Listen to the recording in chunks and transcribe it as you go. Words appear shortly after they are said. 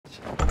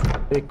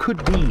there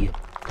could be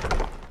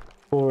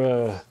for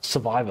a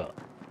survivor.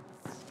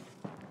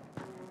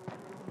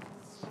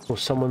 For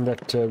someone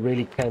that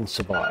really can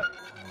survive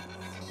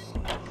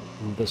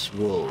in this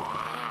world.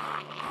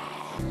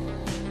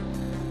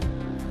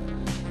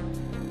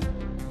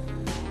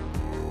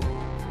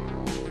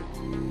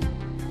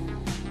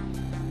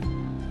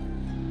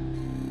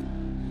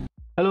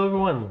 Hello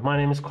everyone, my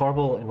name is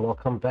Carbil and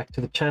welcome back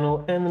to the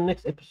channel and the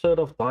next episode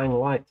of Dying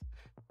Light.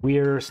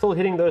 We're still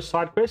hitting those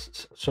side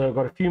quests, so I've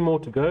got a few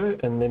more to go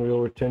and then we'll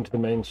return to the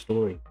main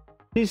story.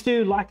 Please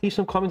do like, leave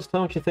some comments,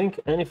 tell me what you think,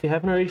 and if you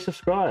haven't already,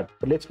 subscribe.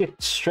 But let's get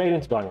straight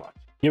into Dying Light.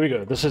 Here we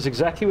go. This is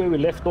exactly where we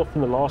left off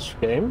in the last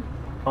game.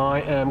 I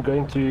am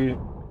going to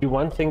do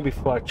one thing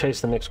before I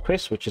chase the next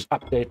quest, which is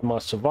update my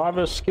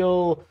survivor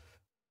skill.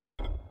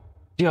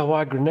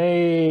 DIY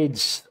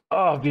grenades.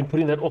 Oh, I've been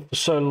putting that off for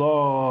so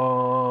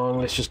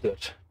long. Let's just do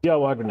it.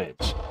 DIY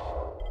grenades.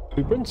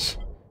 Blueprints.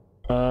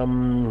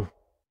 Can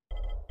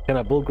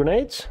I build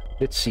grenades?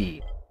 Let's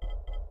see.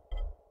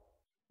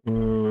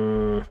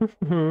 Here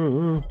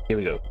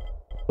we go.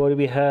 What do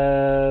we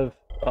have?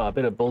 Oh, I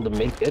better build a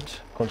medkit,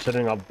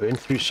 considering I've burned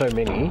through so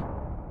many.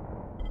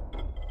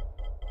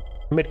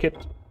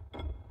 Medkit.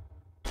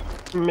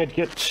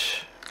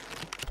 Medkit.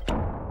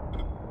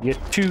 You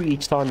get 2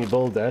 each time you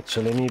build that, so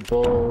let me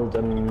build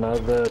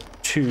another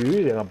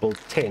 2, then I'll build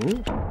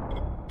 10.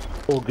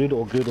 All good,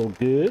 all good, all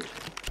good.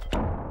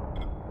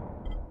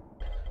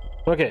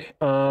 Okay,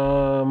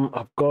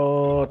 I've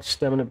got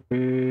stamina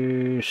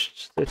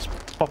boost. Let's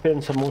pop in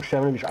some more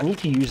stamina boost. I need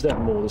to use that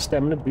more. The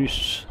stamina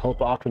boosts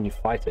help out when you're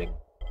fighting.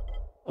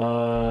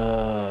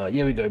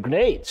 Here we go.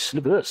 Grenades.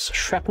 Look at this.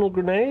 Shrapnel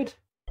grenade,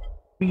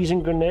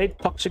 freezing grenade,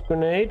 toxic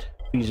grenade,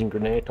 freezing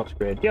grenade, toxic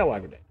grenade,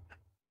 DIY grenade.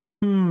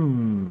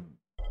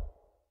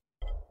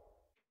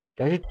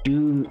 Does it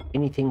do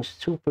anything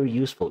super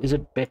useful? Is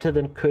it better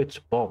than Kurt's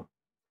bomb?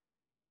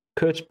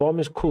 Kurt's bomb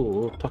is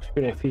cool. Toxic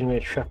grenade, freezing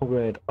grenade, shrapnel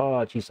grenade.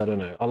 Oh, jeez, I don't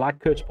know. I like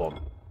Kurt's bomb.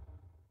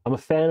 I'm a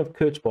fan of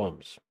Kurt's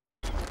bombs,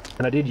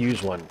 and I did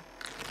use one.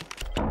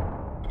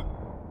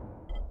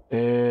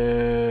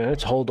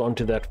 Let's hold on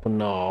to that for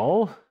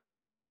now.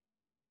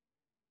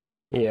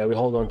 Yeah, we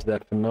hold on to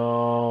that for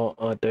now.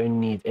 I don't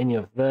need any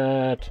of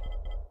that.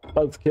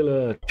 Bug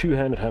killer,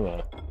 two-handed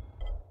hammer.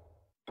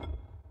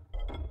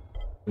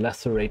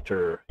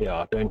 Lacerator.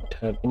 Yeah, I don't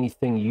have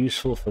anything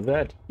useful for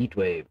that.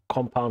 Heatwave,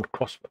 compound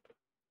crossbow.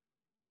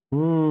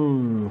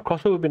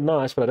 Crossbow would be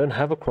nice, but I don't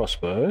have a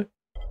crossbow.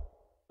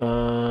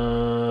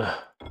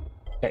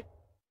 Okay.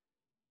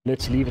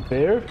 Let's leave it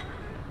there.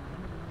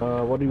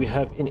 What do we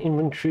have in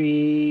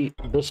inventory?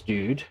 This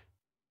dude.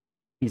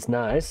 He's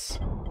nice.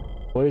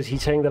 What is he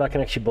saying that I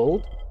can actually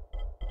build?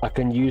 I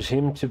can use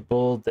him to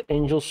build the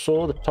Angel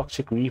Saw, the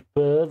Toxic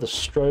Reaper, the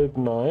Strobe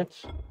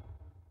Knight.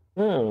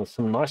 Oh,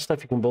 some nice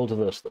stuff you can build with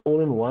this. The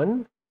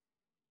all-in-one.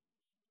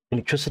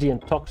 Electricity and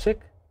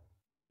Toxic.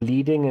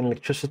 Bleeding and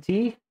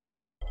Electricity.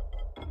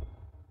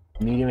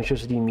 Medium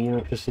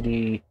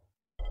electricity,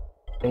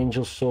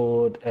 Angel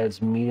Sword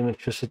adds medium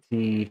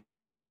electricity,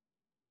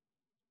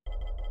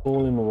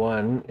 all in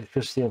one,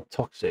 electricity and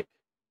toxic.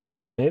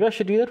 Maybe I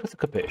should do that with the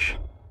Capiche.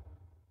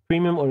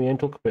 Premium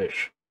Oriental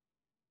Capiche.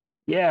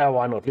 Yeah,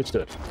 why not? Let's do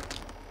it.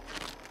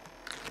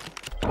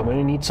 I'm going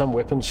to need some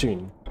weapons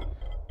soon.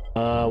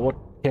 What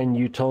can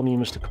you tell me,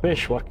 Mr.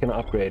 Capiche? What can I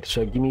upgrade?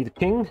 So give me the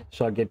king,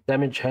 so I get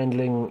damage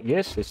handling.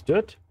 Yes, let's do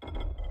it.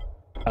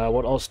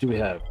 What else do we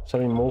have?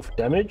 Something more for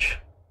damage.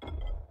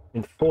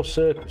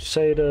 Enforcer,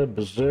 Crusader,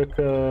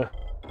 Berserker.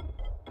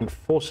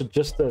 Enforcer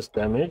just does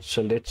damage,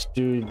 so let's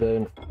do the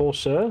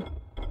Enforcer.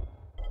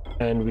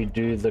 And we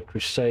do the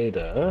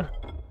Crusader.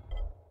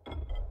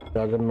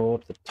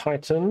 Juggernaut, the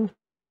Titan.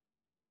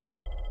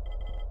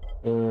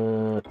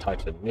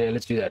 Titan. Yeah,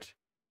 let's do that.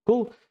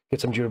 Cool. Get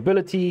some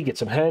durability, get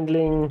some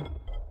handling,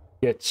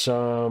 get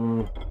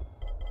some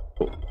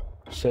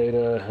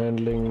Crusader,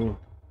 handling,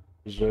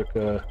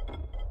 Berserker,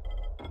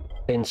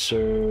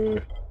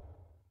 Fencer.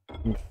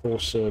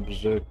 Enforcer,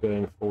 Berserker,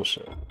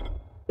 Enforcer.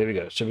 There we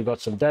go. So we've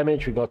got some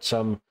damage, we've got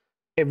some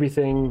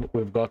everything,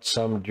 we've got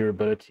some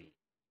durability.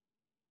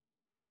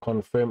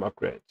 Confirm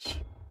upgrades.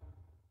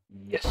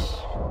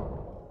 Yes.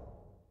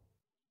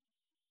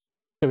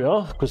 There we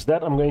are, because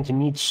that I'm going to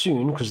need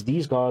soon, because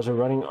these guys are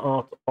running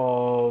out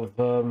of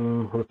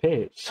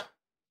repairs.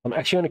 I'm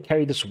actually going to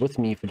carry this with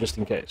me for just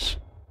in case.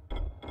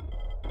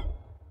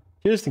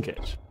 Just in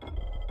case.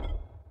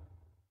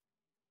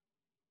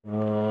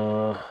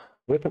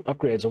 Weapon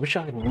upgrades. I wish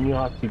I knew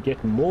how to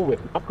get more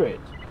weapon upgrades.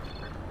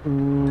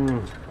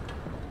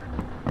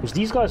 Because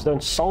these guys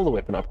don't sell the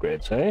weapon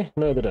upgrades, eh?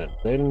 No, they don't.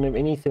 They don't have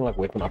anything like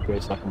weapon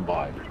upgrades that I can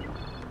buy.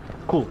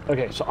 Cool.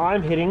 Okay, so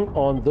I'm heading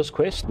on this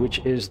quest, which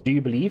is, do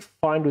you believe?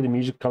 Find where the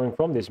music coming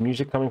from. There's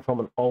music coming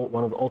from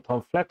one of the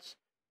old-time flats.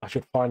 I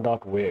should find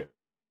out where.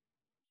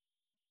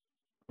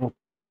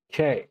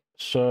 Okay,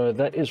 so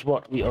that is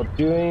what we are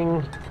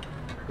doing.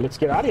 Let's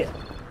get out of here.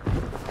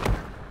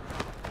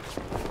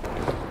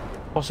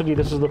 Possibly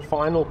this is the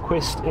final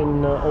quest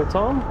in Old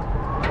Town.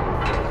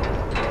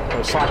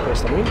 Or side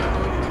quest, I mean.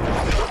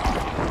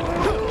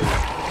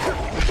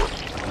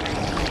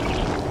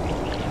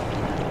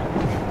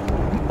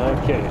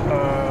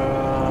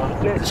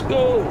 Let's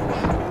go!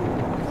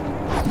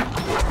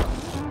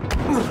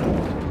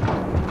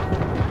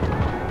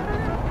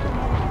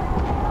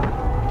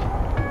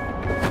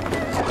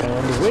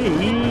 And away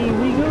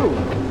we go!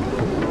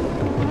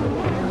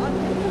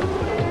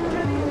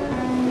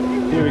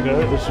 Here we go,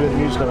 this is where the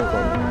music's coming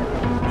from.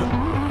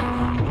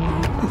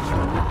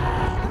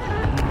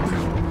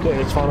 Okay,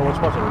 let's find out what's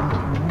spotting.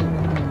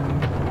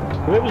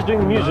 Whoever's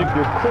doing the music,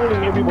 you're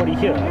calling everybody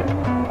here.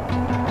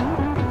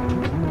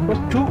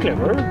 Not too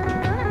clever.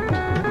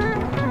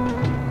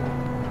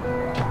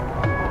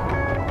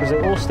 Because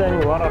they're all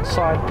standing right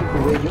outside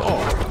where you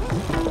are.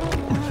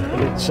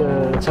 Let's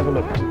have a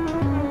look.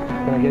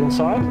 Can I get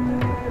inside?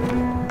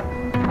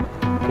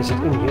 Is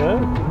it in here?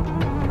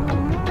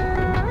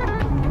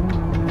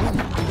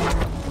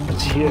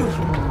 It's here.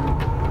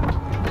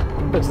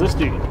 What's this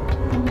dude?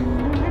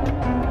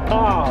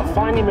 Ah,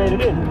 finally made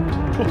it in.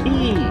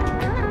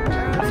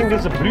 I think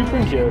there's a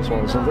blueprint here as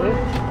well, isn't there?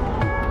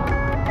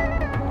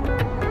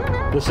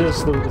 This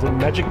is the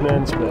magic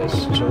man's place.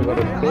 So we got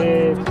a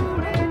bed,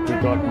 we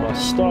got my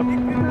stock.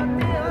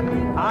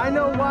 I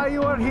know why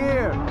you are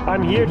here.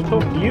 I'm here to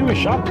talk to you,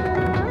 Shop.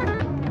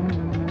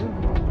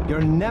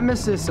 Your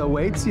nemesis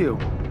awaits you.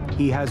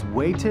 He has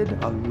waited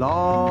a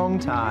long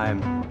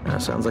time.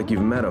 Sounds like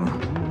you've met him.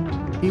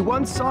 He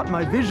once sought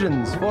my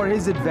visions for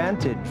his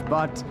advantage,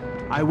 but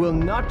I will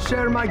not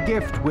share my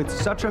gift with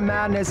such a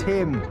man as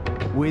him.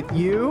 With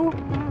you,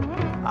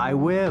 I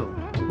will.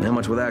 How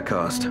much will that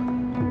cost?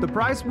 The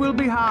price will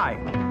be high,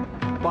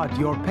 but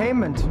your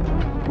payment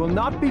will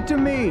not be to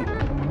me.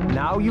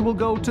 Now you will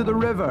go to the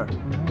river.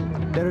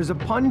 There is a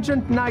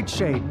pungent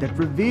nightshade that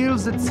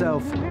reveals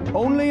itself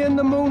only in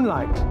the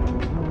moonlight.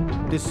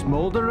 The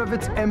smolder of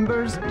its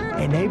embers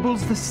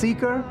enables the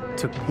seeker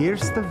to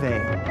pierce the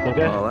veil.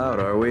 Okay. All out,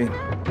 are we?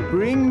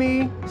 Bring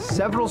me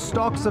several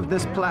stalks of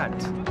this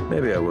plant.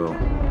 Maybe I will.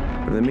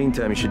 But in the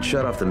meantime, you should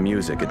shut off the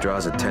music. It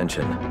draws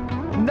attention.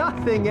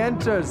 Nothing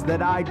enters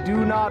that I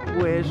do not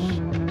wish.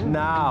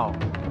 Now,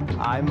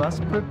 I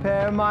must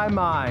prepare my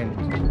mind.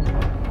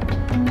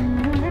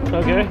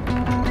 Okay.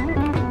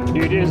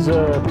 Dude is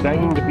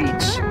banging the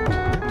beats.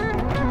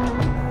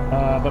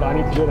 But I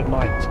need to do it at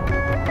night.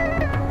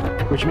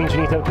 Which means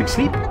we need to have a quick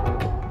sleep.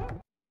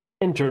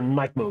 Enter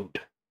night mode.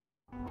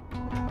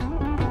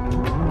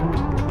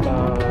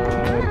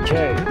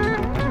 Okay.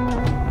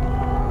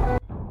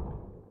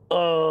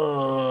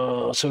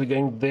 So we're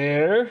going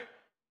there.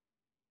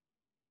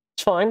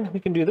 It's fine. We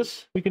can do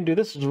this. We can do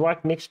this. It's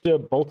right next to a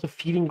bolt of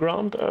feeding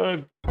ground.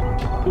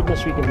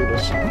 Goodness, we can do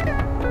this.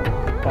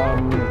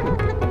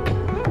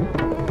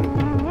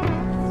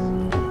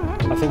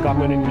 I think I'm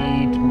going to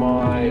need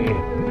my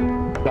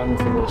gun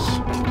for this.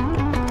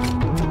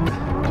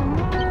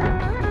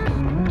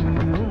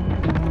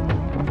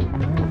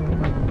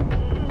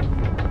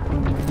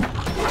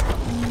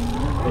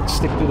 Let's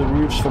stick to the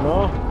roofs for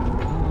now.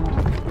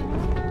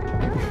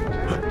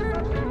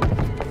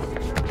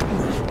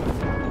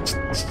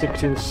 Stick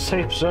to the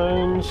safe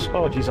zones.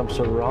 Oh geez, I'm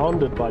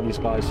surrounded by these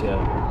guys here.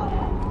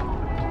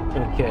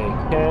 Okay,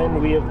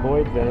 can we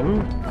avoid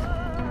them?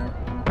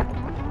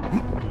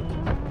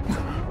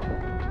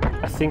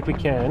 I think we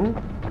can.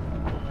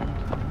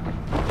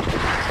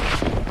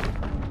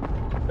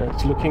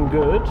 That's looking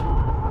good.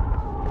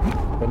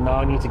 But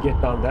now I need to get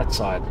down that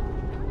side.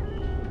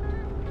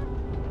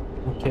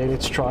 Okay,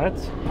 let's try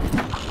it.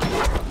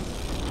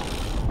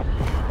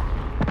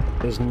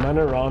 There's none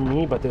around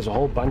me, but there's a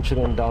whole bunch of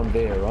them down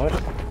there, right?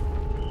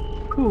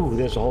 Ooh,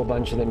 there's a whole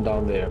bunch of them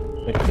down there.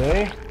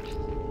 Okay.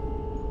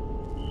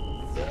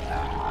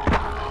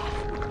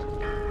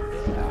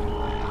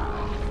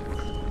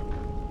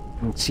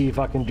 Let's see if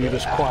I can do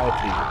this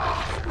quietly.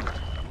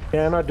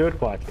 Can I do it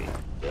quietly?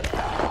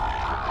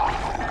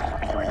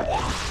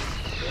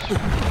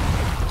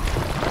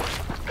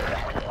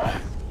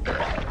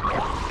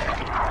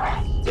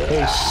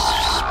 Hey,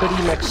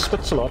 Spitty Max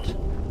spits a lot.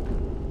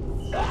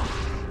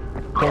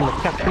 Can the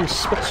Captain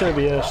Spitz over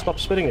here stop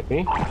spitting at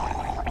me?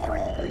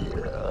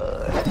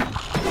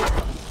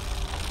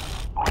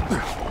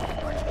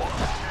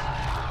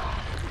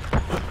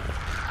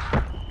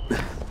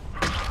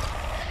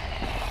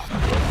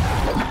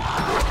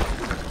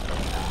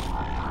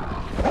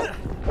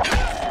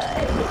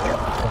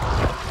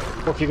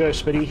 Off you go,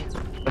 Spitty.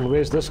 And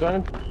where's this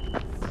guy?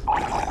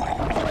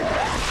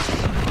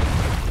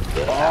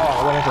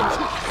 Oh, what happened?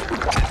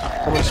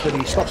 Come on,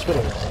 Spitty, stop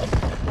spitting.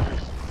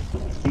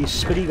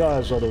 These Spitty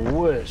guys are the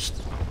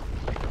worst.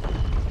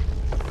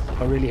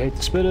 I really hate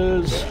the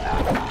spitters.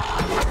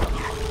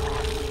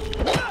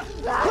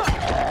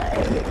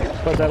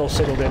 But that'll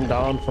settle them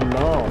down for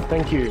now.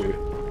 Thank you.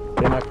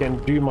 Then I can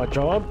do my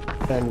job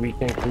and we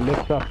can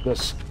collect up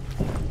this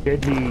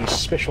deadly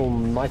special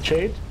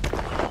nightshade.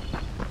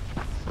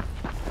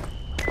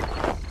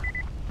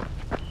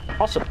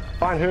 Awesome.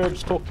 Find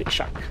herbs, talk to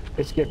Ishak.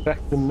 Let's get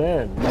back to the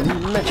man.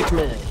 Magic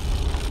man.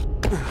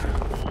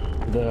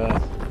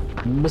 The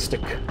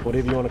mystic,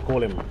 whatever you want to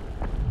call him.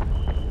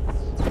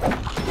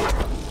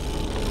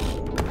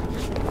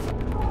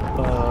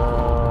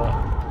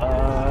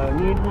 I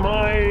need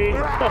my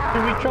Stop to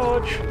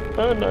recharge.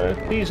 Oh no,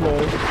 please no.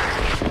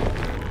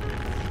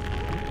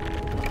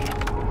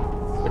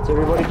 Let's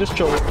everybody just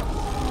chill.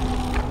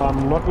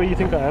 I'm not where you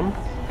think I am.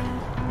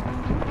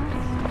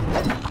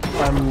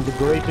 I'm the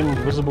great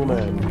invisible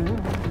man.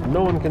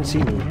 No one can see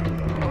me.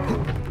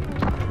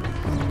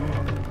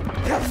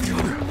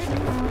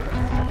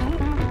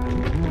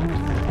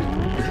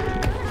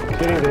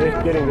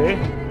 Getting there.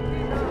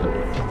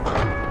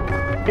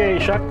 Okay,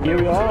 Shuck, here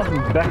we are.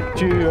 Back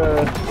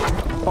to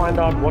find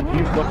out what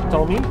you've got to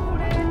tell me. You're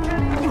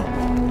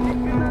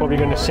probably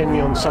going to send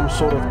me on some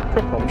sort of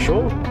trip, I'm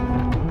sure.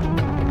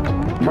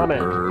 My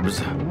man.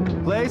 Herbs.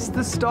 Place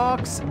the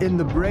stalks in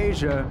the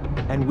brazier,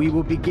 and we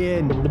will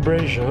begin. In the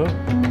brazier.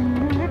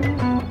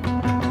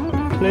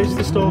 Place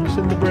the stalks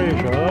in the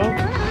brazier.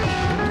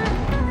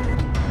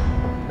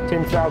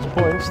 10,000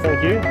 points,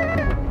 thank you.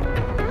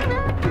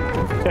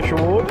 Cash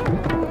reward.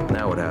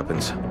 Now what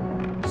happens?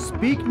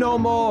 Speak no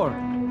more.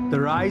 The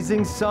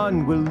rising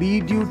sun will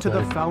lead you to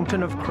the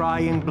fountain of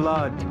crying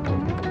blood,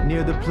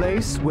 near the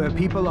place where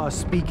people are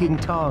speaking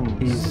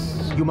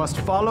tongues. You must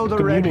follow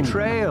the red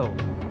trail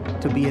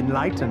to be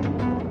enlightened.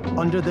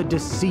 Under the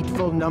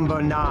deceitful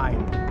number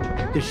 9,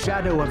 the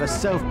shadow of a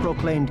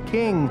self-proclaimed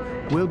king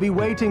will be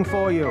waiting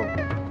for you.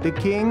 The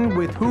king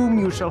with whom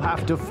you shall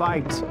have to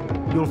fight.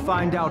 You'll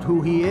find out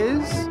who he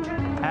is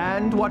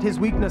and what his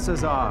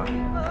weaknesses are.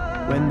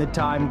 When the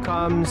time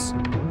comes,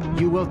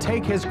 you will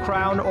take his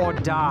crown or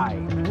die.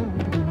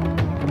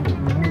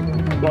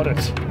 Got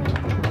it.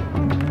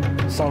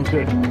 Sounds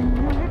good.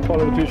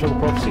 Follow the clues from the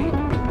prophecy.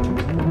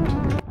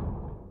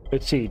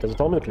 Let's see, does it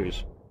tell me the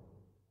clues?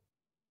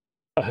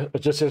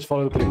 It just says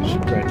follow the clues.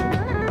 Great.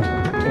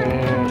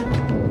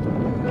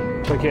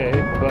 Okay,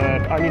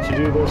 but I need to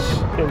do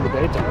this in the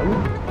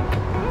daytime.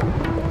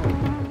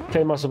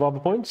 Claim my survival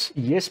points?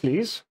 Yes,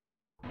 please.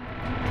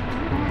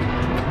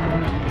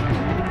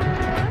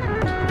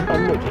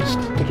 Unnoticed.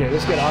 Okay,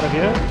 let's get out of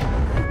here,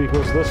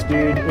 because this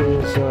dude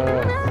is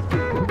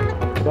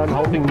done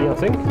helping me, I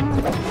think.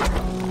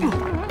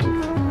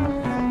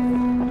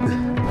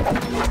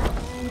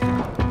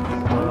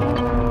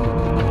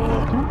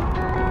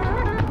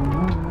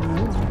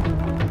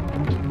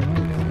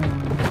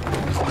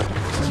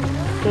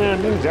 Yeah, I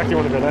didn't exactly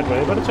want to go that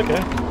way, but it's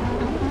okay.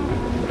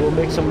 We'll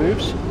make some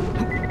moves.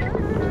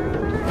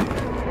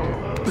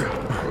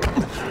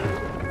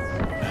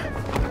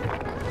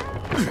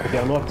 Okay,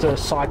 I'm not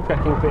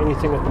sidetracking for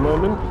anything at the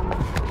moment.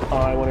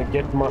 I want to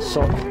get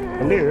myself...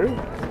 Hello?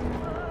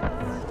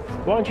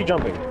 Why aren't you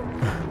jumping?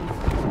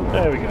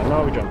 There we go,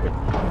 now we're jumping.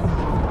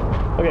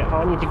 Okay,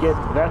 I need to get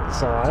that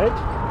side,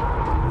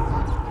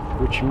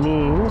 which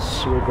means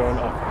we're going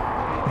up.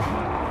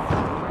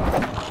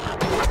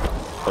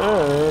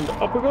 And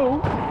up we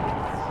go.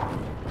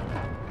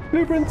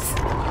 Blueprints!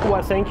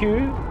 Why, thank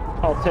you.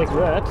 I'll take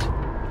that.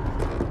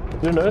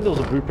 Didn't know there was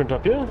a blueprint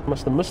up here.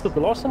 Must have missed it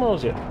the last time I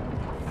was here.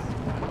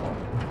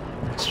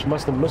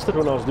 Must have missed it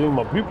when I was doing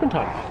my blueprint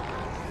hunt.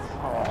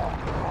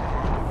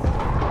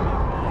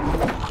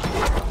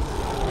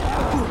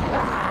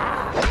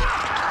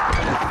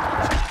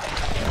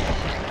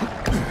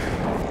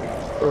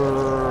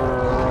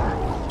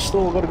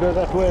 Still gotta go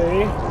that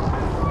way.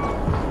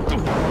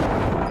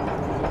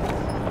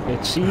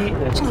 Let's see,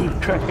 let's keep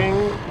tracking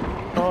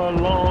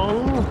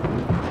along.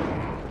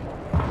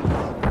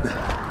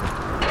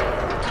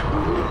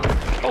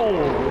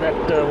 Oh, that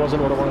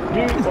wasn't what I wanted to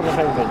do. Wasn't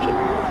paying attention.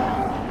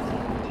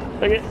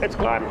 Okay, let's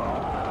climb.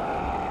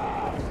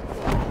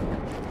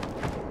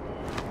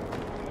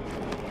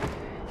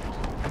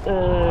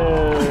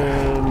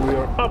 And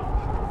we're up.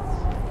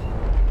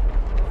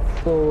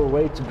 Still a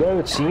way to go,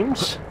 it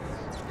seems.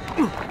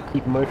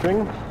 Keep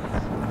motoring.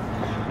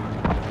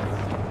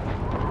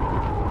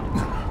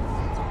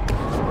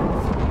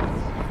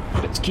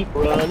 Let's keep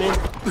running.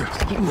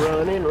 Let's keep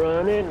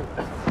running.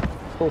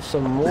 Still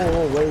some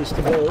more ways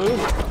to go.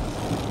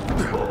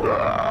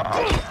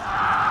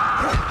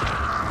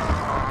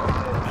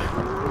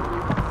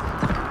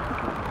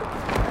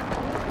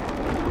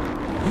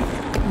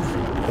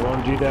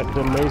 Do that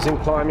amazing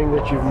climbing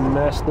that you've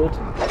mastered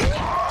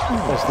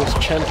as this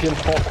champion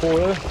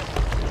parkourer.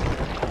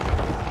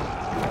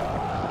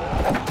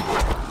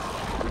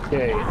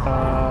 Okay,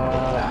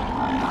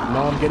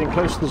 now I'm getting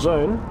close to the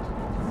zone.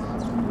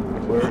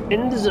 We're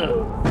in the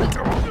zone.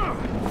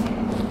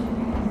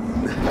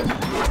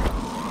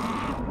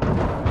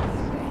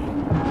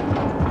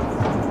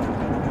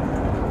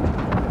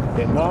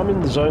 Okay, now I'm in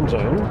the zone.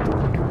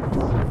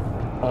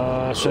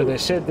 So they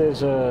said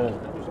there's a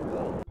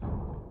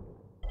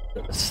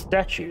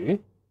statue.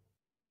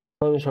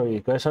 Oh, sorry,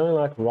 it goes something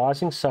like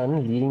rising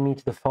sun leading me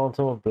to the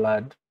fountain of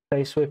blood,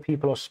 place where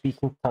people are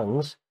speaking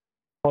tongues,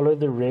 follow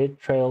the red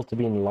trail to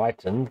be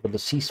enlightened with the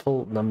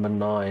ceaseful number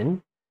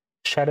 9,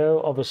 shadow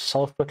of a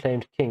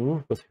self-proclaimed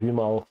king with whom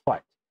I will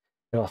fight,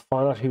 and I'll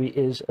find out who he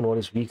is and what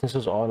his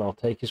weaknesses are, and I'll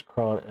take his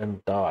crown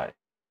and die.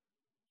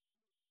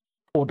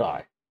 Or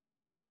die.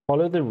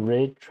 Follow the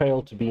red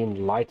trail to be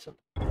enlightened.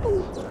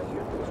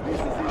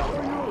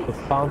 The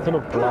fountain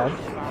of blood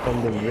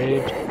and the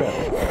red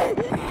trail.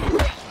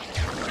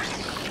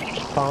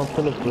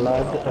 Fountain of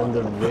blood and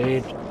the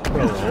red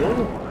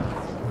trail.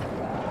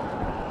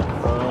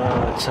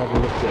 Let's have a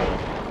look there.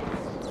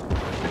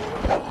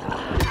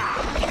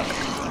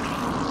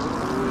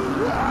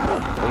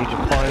 I need to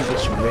find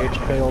this red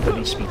trail that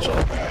he speaks of.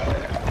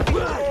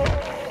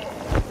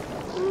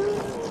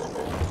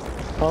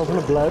 Fountain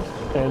of blood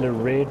and a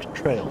red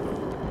trail.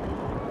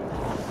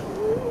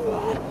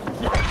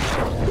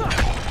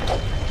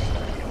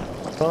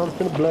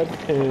 Fountain of blood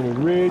and a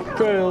red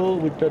trail,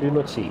 which I do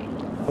not see.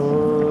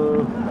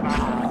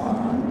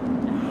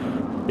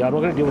 Yeah, I'm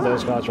not going to deal with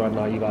those guys right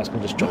now. You guys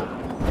can just jump.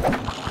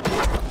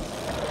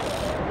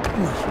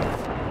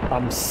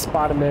 I'm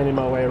Spider-Man in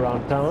my way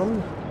around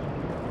town.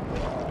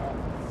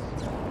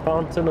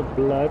 Fountain of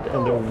blood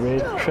and a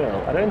red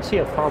trail. I don't see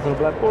a fountain of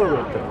blood or a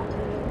red trail.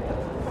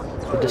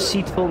 The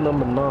deceitful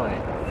number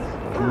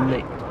 9.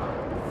 Nate.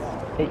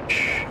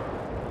 H.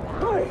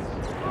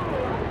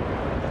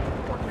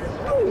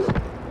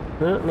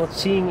 Not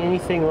seeing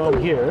anything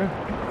around here.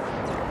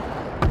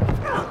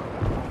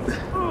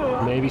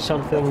 Maybe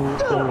something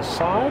on the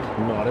side?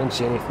 No, I don't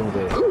see anything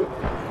there.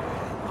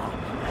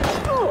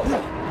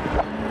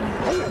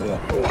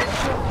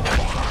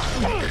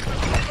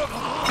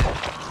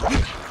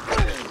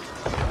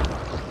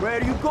 Where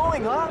are you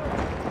going, huh?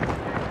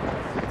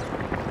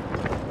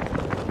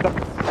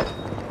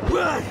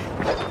 No,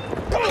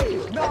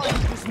 you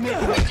just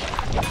made it.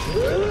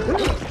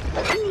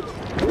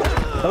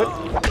 Stop it!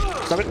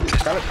 Stop it!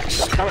 Stop it!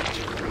 Stop it!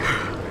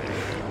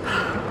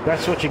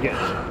 That's what you get.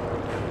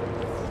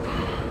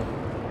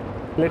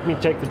 Let me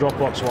take the drop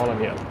box while I'm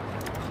here.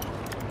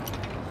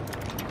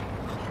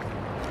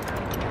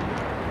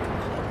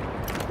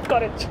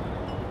 Got it!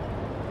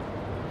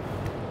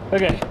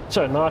 Okay,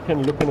 so now I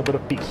can look in a bit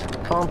of peace.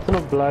 Fountain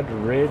of blood,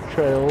 red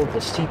trail,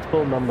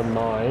 deceitful number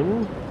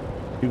 9.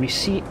 Do we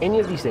see any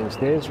of these things?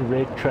 There's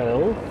red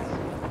trail.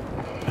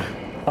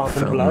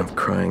 Fountain of blood. Of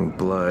crying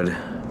blood.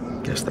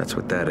 Guess that's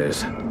what that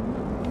is.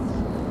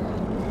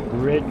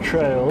 Red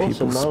trail.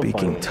 People so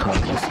speaking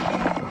tongues. The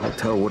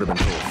hotel would have been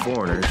full of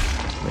foreigners.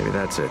 Maybe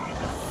that's it.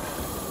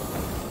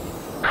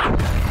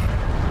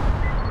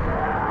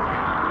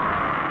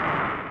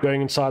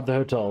 Going inside the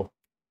hotel.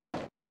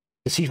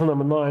 Deceitful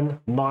number 9.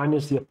 9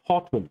 is the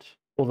apartment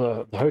or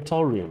the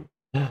hotel room.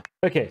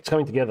 Okay, it's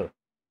coming together.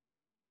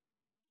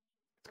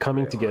 It's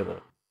coming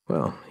together.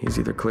 Well, he's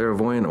either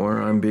clairvoyant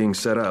or I'm being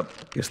set up.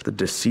 Guess the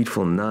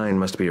deceitful 9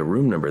 must be a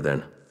room number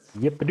then.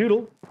 Yep, a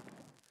doodle.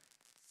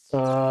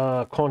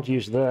 Can't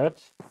use that.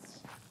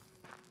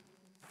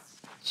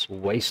 It's a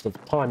waste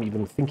of time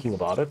even thinking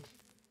about it.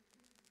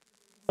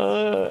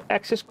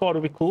 Access card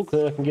would be cool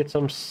because I can get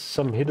some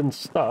hidden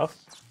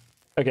stuff.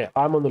 Okay,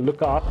 I'm on the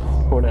lookout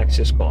for an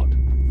access card.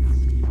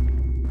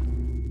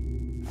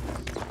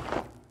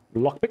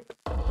 Lockpick.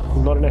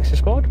 Not an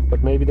access card,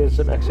 but maybe there's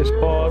an access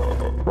card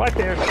right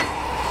there.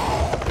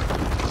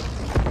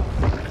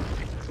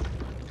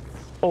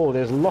 Oh,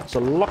 there's lots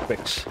of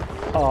lockpicks.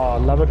 Oh, I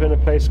love it when a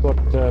place got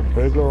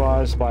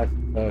burglarized by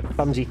a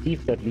clumsy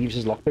thief that leaves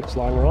his lockpicks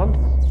lying around.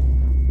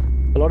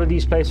 A lot of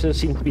these places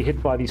seem to be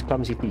hit by these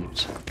clumsy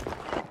thieves.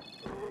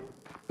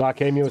 Guy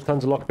came here with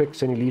tons of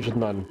lockpicks and he leaves with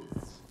none.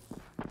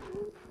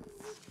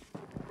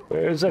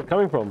 Where is that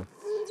coming from?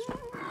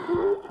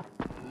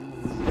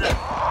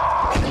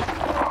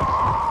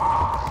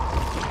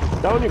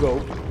 Down you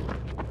go.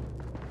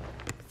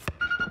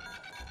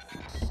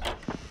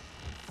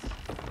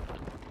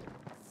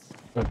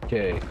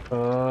 Okay,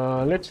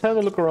 let's have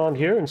a look around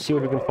here and see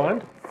what we can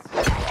find.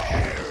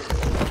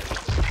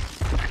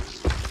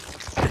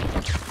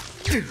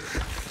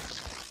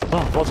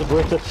 Oh, was it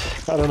worth it?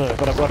 I don't know,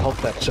 but I've got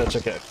health back, so it's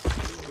okay.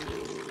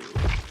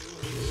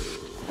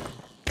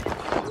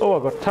 Oh,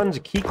 I've got tons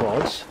of key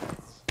cards.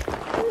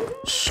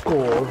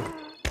 Score.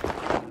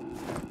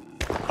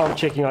 I'm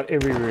checking out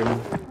every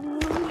room.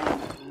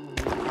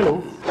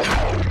 Hello.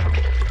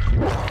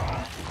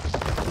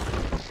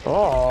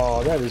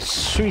 Oh, that is a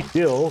sweet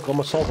deal. Got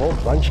myself a whole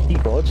bunch of key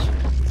cards.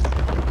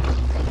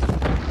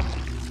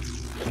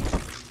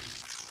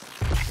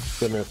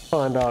 Gonna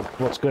find out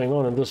what's going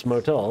on in this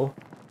motel.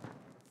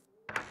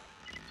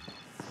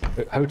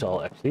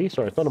 Hotel, actually.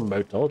 Sorry, it's not a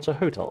motel, it's a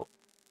hotel.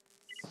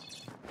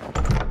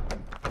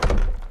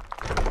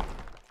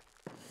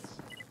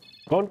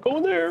 Can't go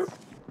in there.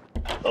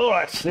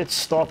 Alright, let's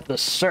start the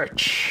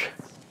search.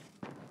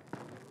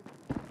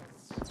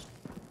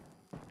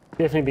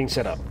 Definitely being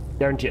set up.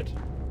 Guaranteed.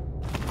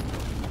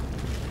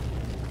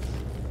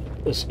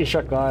 This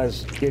Ishak guy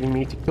is getting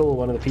me to kill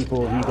one of the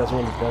people he doesn't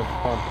want to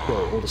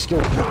kill, or the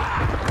skill kill.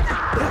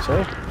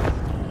 So,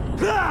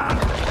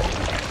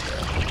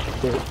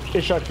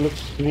 Ishak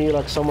looks to me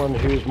like someone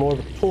who is more of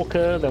a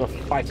talker than a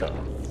fighter.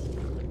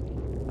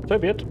 So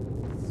be it.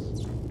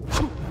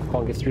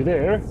 Can't get through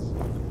there.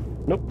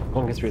 Nope,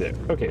 can't get through there.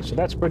 Okay, so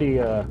that's pretty,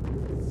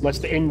 that's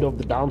the end of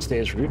the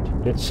downstairs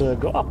route. Let's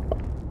go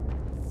up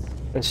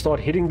and start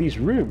hitting these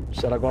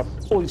rooms that I got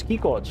all these key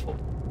cards for.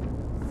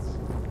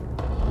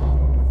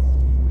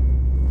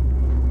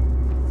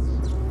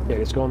 Okay,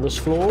 let's go on this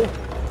floor.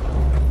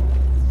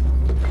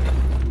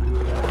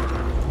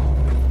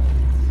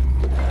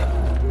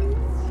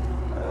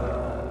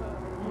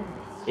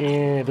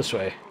 head this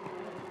way.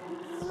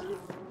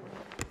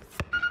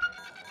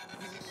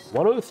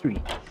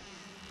 103.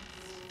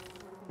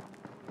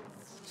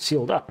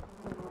 Sealed up.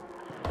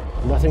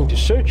 Nothing to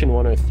search in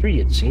 103,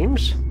 it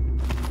seems.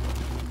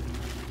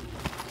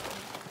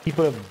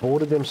 People have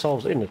boarded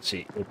themselves in, let's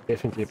see. It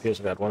definitely appears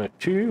about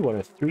 102,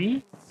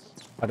 103.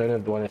 I don't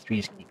have the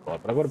 103's key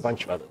card, but I've got a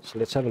bunch of others. So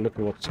let's have a look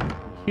at what's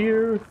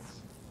here.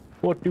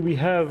 What do we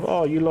have?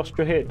 Oh, you lost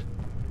your head.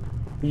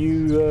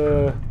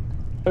 You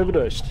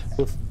overdosed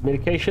with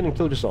medication and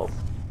killed yourself.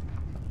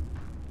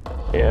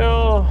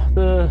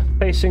 Yeah,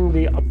 facing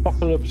the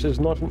apocalypse is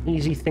not an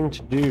easy thing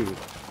to do.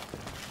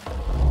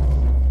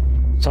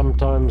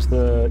 Sometimes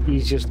the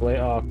easiest way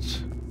out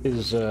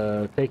is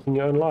taking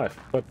your own life,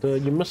 but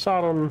you miss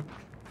out on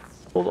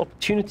all the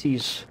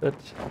opportunities that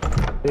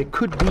there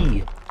could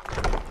be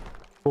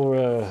for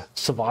a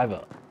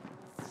survivor,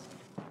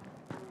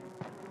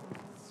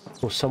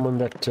 for someone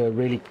that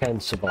really can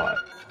survive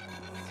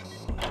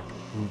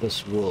in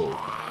this world.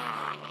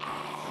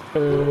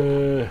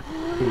 We'll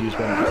use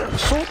one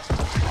sword.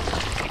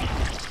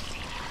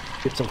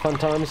 Get some fun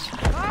times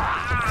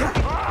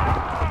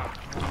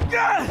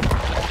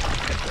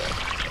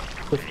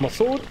with my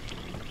sword.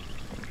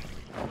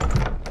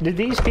 Did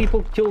these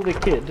people kill their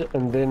kid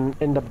and then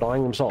end up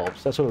dying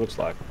themselves? That's what it looks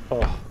like.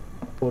 Oh,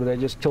 or did they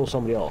just kill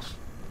somebody else?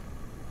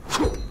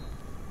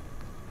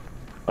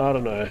 I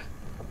don't know.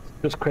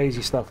 Just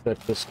crazy stuff that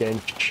this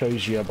game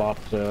shows you about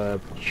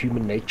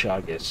human nature,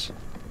 I guess.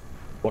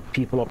 What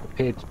people are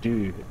prepared to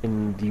do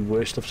in the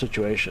worst of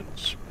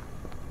situations.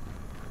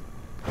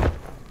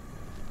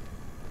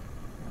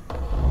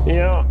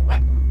 Yeah,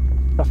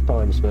 tough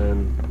times,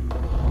 man.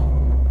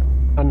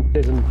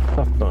 Unpleasant,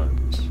 tough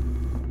times.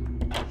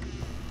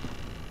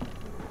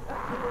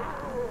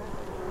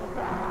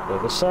 The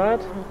other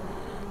side.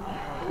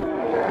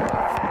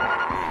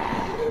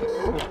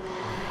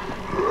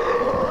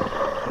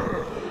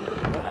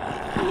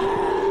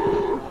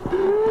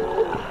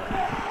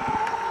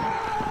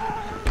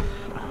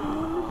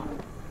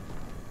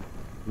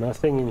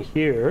 Nothing in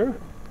here.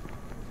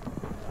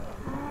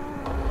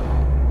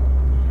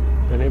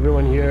 And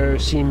everyone here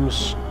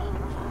seems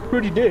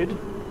pretty dead.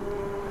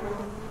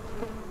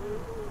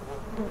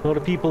 A lot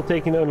of people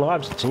taking their own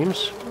lives, it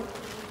seems.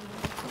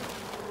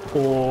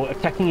 Or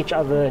attacking each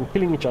other and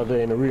killing each other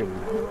in a room.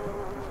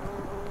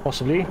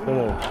 Possibly, I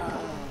don't know.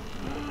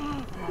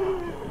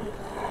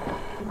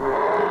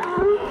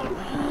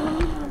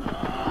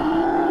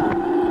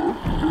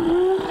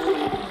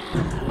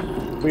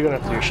 We're gonna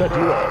have to shut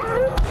you up.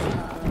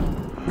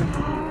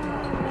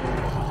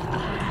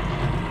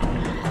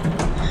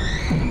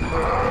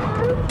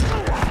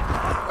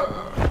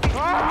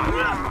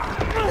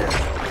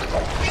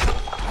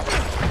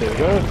 There we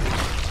go.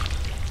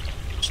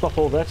 Stop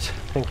all that,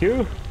 thank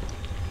you.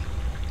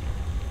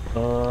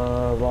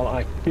 While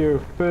I clear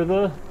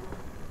further.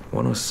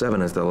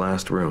 107 is the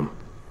last room.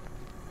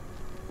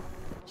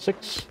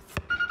 6.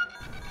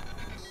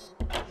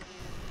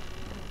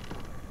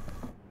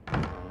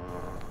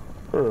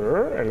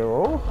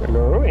 Hello?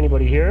 Hello?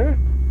 Anybody here?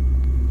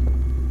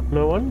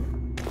 No one?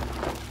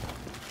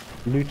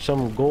 Loot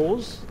some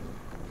gauze.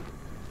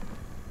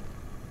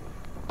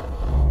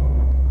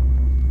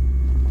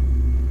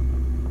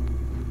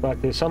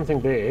 Right, there's something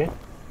there,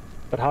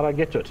 but how do I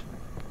get to it?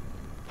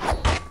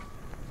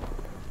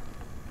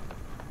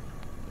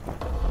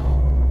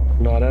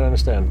 No, I don't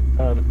understand.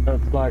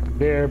 It's like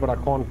there, but I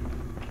can't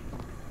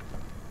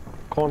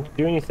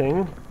do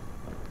anything.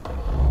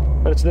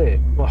 But it's there.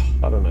 Oh,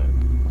 I don't know.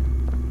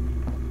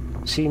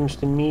 Seems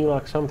to me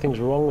like something's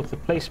wrong with the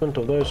placement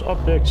of those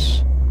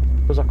objects,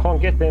 because I can't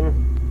get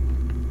them.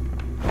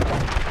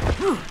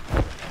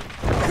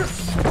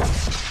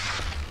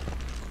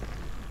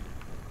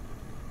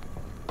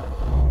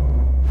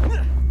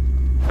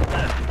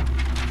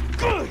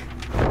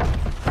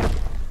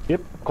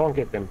 Yep, can't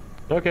get them.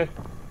 Okay.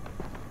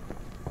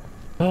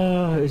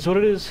 It's what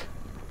it is.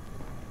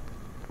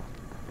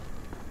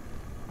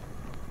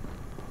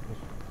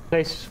 This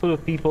place is full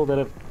of people that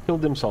have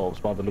killed themselves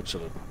by the looks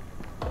of it.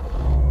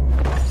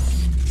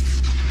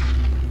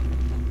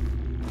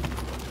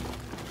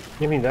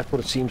 I mean, that's what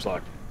it seems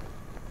like.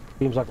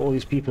 Seems like all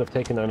these people have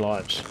taken their own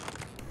lives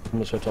in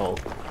this hotel.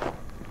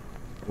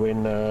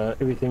 When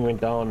everything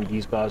went down,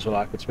 these guys were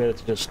like, it's better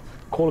to just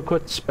call it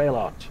quits, bail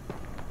out.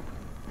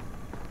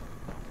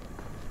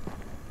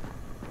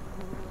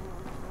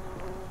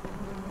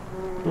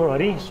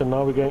 Alrighty, so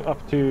now we're going up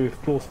to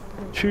floor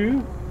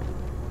 2.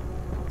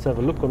 Let's have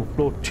a look on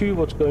floor 2,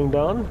 what's going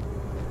down.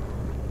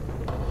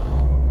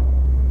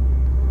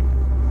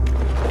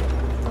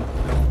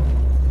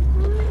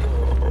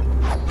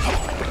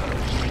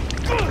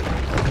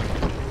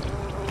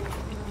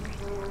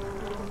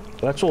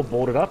 So that's all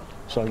boarded up,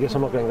 so I guess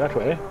I'm not going that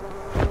way.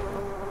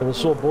 And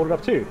it's all boarded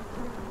up too.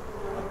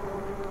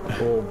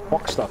 All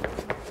boxed up.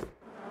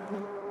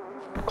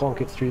 Can't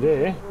get through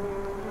there.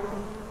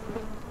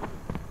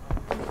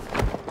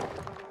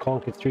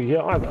 Can't get through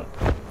here either.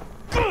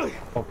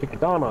 Can't pick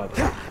it down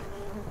either.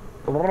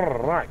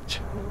 Right.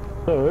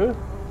 So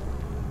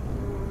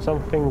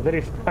Something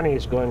very funny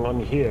is going on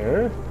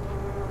here.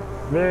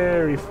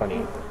 Very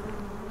funny.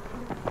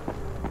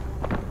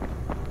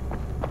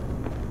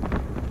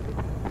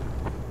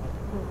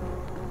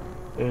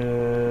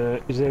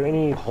 Is there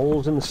any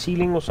holes in the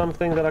ceiling or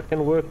something that I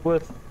can work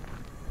with?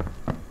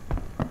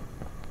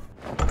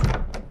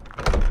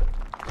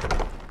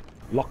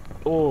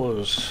 Locked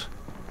doors.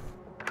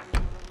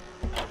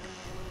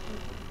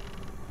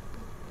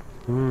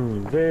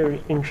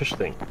 Very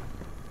interesting.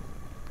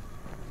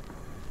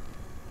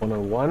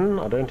 101.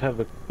 I don't have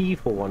a key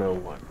for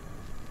 101.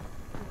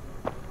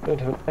 I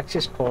don't have an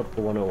access card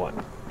for 101.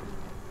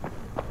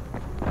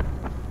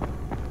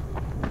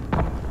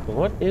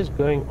 What is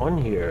going on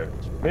here?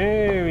 It's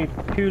very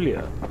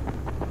peculiar.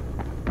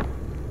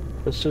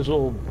 This is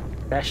all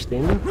bashed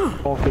in.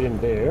 Can't get in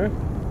there.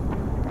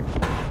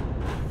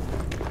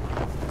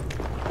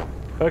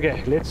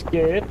 Okay, let's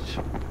get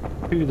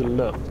to the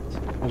lift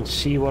and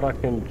see what I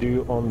can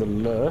do on the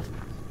lift.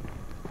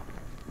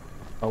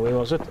 Oh, where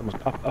was it? I must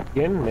up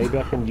again. Maybe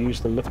I can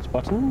use the lift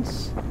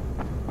buttons.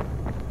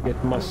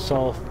 Get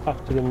myself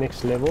up to the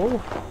next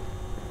level.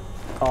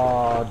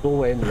 Ah,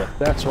 doorway in the lift.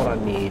 That's what I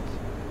need.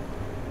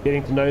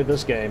 Getting to know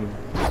this game.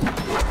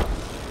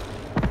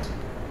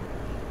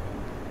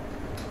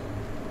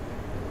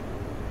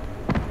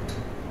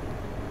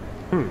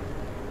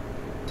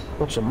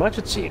 Not so much,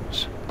 it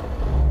seems.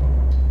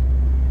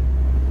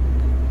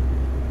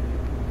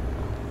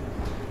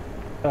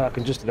 I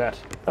can just do that.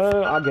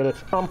 Oh, I get it.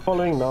 I'm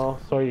following now.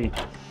 Sorry.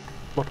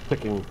 Not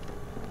clicking.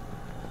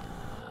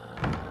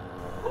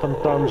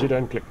 Sometimes you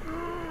don't click.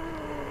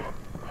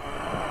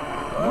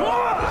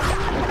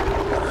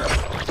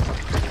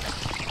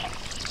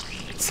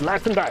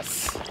 Slice and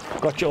dice.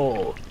 Got you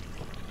all.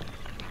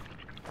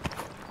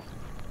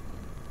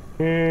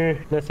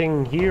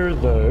 Nothing here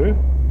though.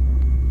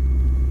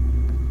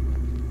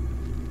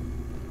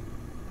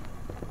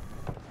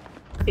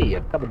 Hey,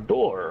 I've got a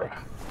door.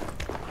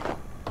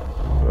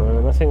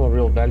 Nothing of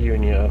real value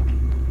in here.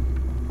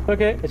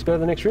 Okay, let's go to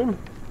the next room.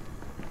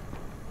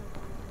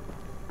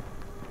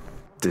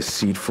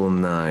 Deceitful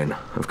 9,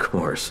 of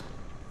course.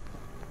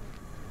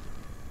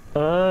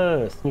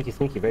 Ah, sneaky,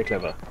 sneaky, very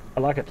clever. I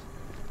like it.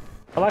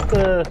 I like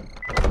the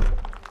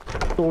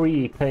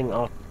story playing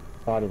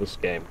outside of this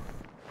game,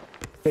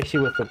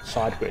 especially with the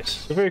side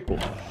quests. It's very cool.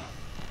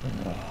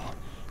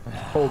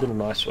 Told in a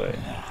nice way.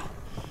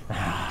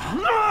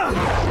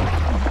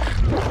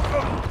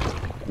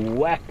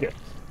 Whack it.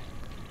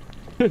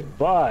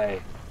 Goodbye.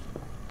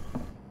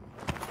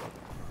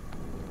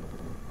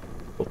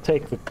 We'll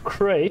take the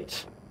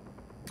crate.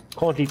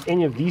 Can't leave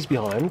any of these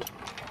behind.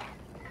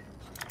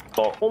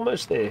 Oh,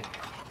 almost there.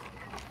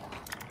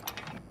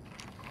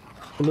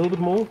 A little bit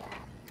more.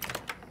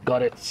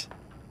 Got it.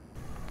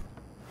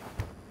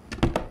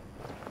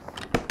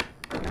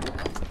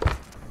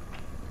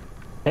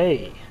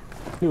 Hey,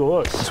 who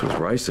was? This was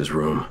Rice's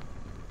room.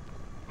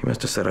 He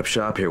must have set up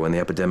shop here when the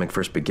epidemic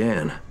first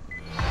began.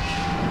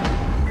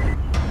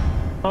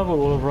 I've got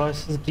all of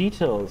Rice's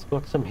details.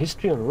 Got some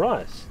history on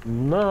Rice.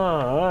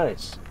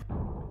 Nice.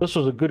 This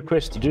was a good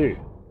quest to do.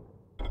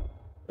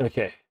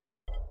 Okay.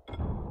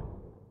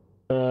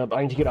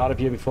 I need to get out of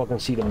here before I can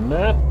see the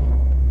map.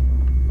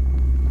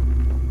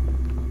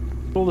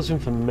 All this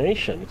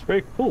information. It's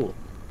very cool.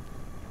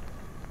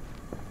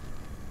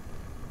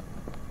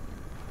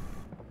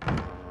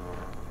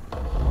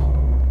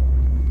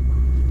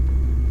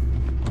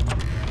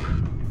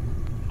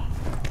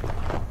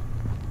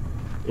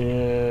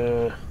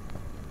 Yeah.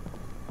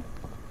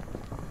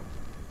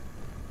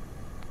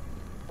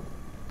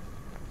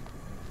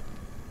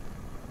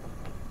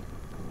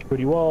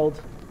 Pretty wild.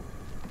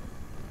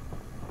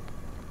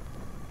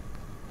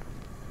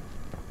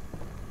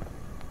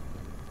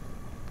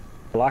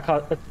 Like how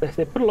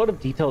they put a lot of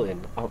detail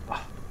in.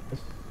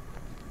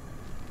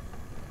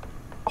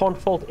 Can't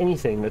fault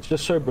anything. It's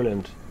just so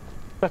brilliant.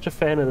 Such a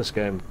fan of this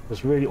game.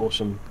 It's really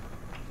awesome.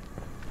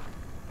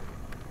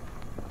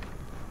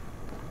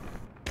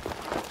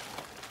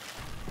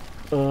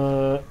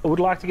 I would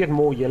like to get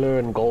more yellow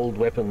and gold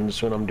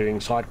weapons when I'm doing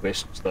side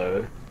quests,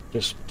 though.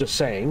 Just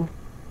saying.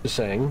 Just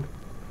saying.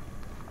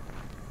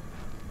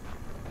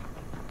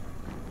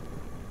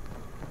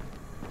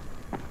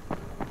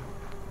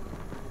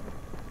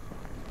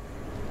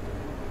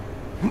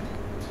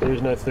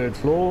 There's no third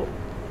floor.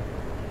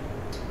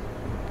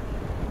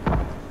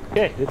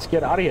 Okay, let's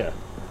get out of here.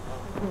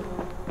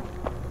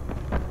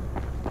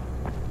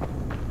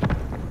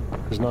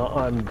 Because now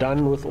I'm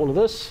done with all of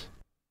this.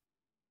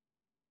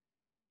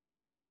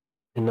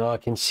 And now I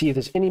can see if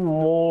there's any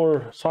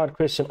more side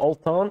quests in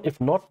Old Town. If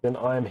not, then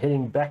I am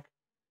heading back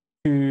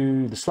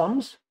to the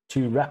slums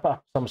to wrap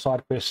up some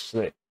side quests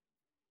there.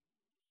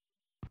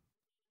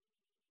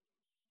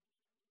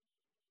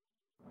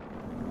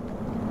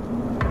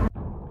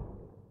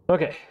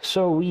 Okay,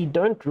 so we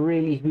got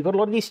a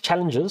lot of these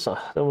challenges. I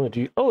don't want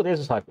to do, oh, there's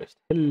a side quest.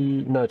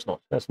 No, it's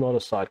not. That's not a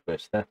side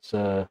quest. That's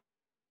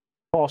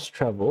fast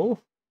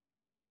travel.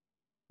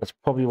 That's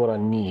probably what I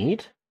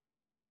need.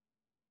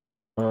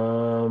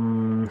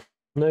 No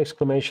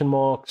exclamation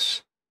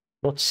marks.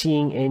 Not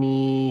seeing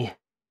any...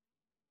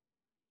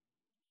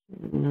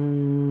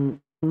 no,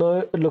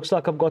 it looks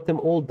like I've got them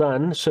all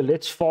done. So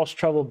let's fast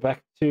travel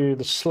back to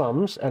the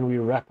slums and we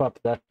wrap up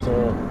that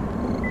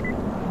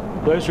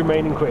those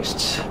remaining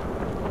quests.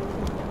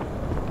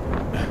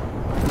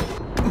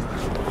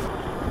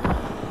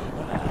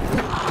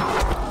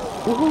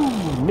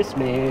 Woohoo! Miss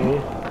me!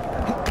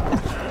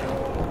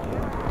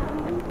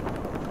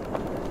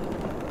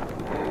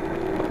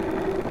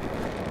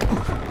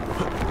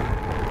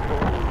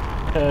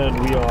 And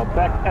we are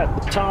back at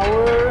the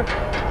tower.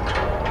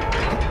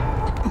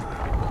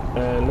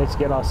 And let's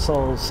get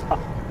ourselves up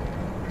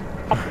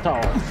the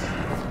tower.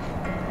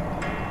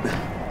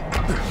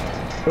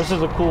 This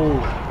is a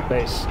cool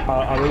base.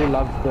 I really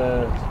love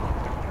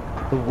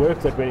the work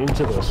that went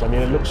into this. I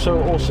mean, it looks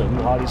so awesome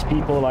how these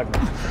people like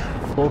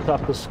built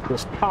up this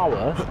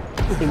tower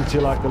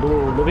into like a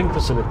little living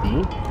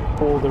facility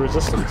for the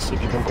resistance,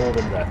 if you can call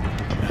them that.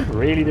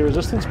 Really the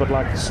resistance, but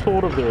like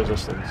sort of the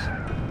resistance.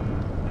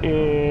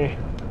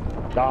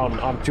 Down,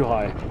 I'm too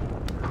high.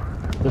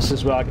 This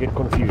is where I get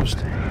confused.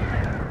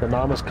 So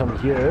now I must come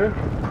here.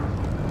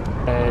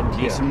 And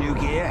yeah. Need some new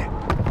gear?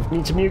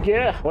 Need some new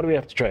gear? What do we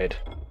have to trade?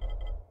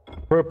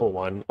 Purple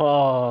one.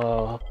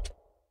 Oh.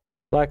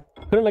 Like,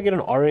 couldn't I get an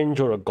orange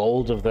or a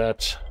gold of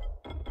that?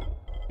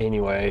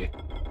 Anyway.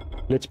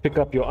 Let's pick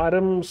up your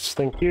items.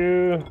 Thank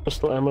you.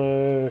 Pistol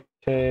ammo.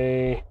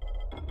 Okay.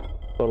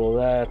 Got all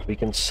that. We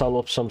can sell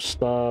off some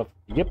stuff.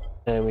 Yep.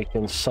 And we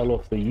can sell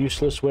off the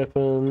useless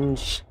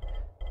weapons.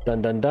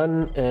 Done, done,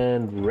 done.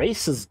 And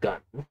Race's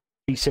gun.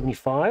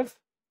 375.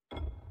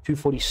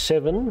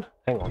 247.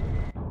 Hang on.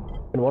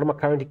 And what am I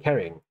currently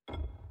carrying?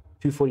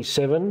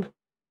 247.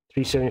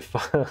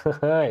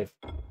 375.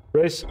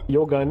 Race,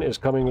 your gun is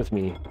coming with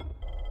me.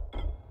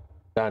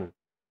 Done.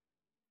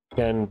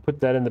 Can put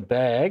that in the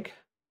bag.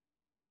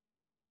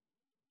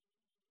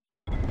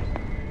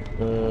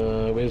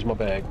 Where's my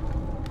bag?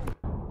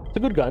 It's a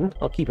good gun.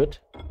 I'll keep it.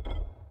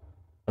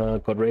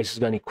 Got Race's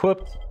gun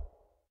equipped.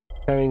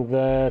 Carrying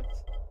that.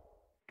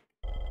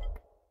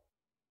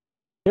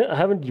 Yeah, I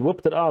haven't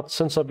whipped it out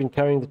since I've been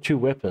carrying the two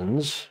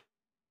weapons.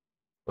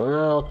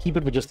 I'll keep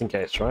it for just in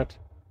case, right?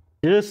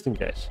 Just in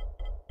case.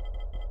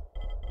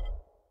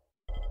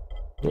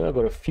 Yeah, I've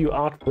got a few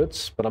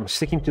outfits, but I'm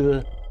sticking to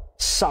the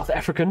South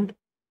African,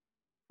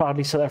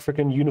 proudly South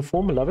African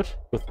uniform. I love it,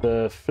 with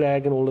the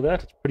flag and all of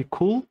that. It's pretty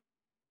cool.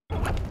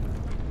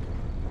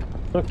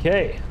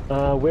 Okay,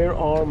 where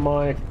are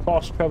my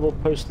fast travel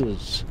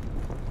posters?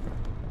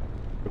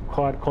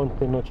 Required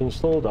content not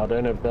installed. I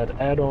don't have that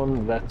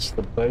add-on. That's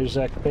the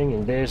Bozak thing.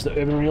 And there's the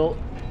Urban Renewal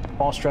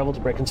fast travel to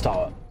Brecken's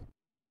Tower.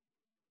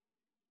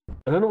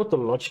 I don't know what the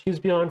logic is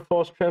behind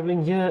fast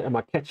traveling here. Am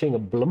I catching a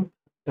blimp?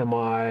 Am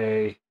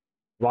I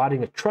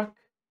riding a truck?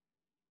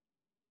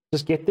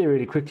 Just get there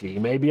really quickly.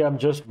 Maybe I'm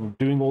just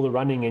doing all the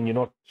running and you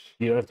don't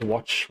have to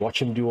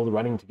watch him do all the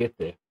running to get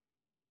there.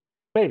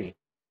 Maybe.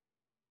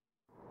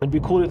 It'd be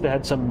cool if they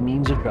had some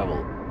means of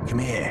travel. Come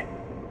here.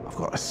 I've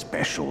got a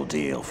special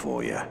deal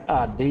for you.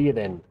 Ah, do you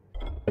then?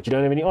 But you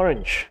don't have any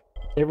orange.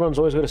 Everyone's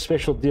always got a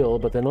special deal,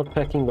 but they're not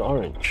packing the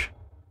orange.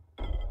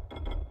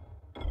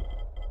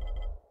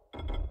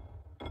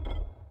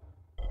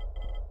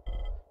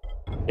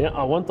 Yeah,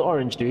 I want the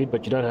orange, dude,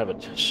 but you don't have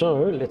it.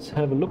 So, let's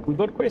have a look. We've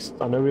got quests.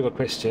 I know we've got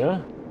quests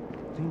here.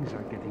 Things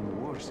are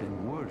getting worse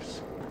and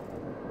worse.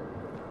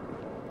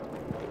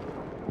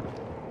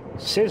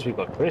 It says we've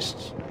got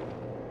quests.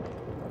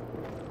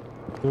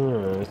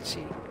 Let's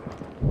see.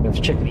 We have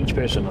to check with each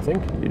person, I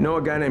think. You know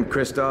a guy named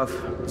Christoph?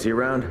 Is he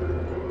around?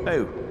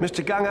 Oh,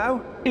 Mr.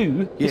 Gangao?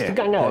 Ooh, Yeah, Mr.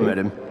 Gangao. I met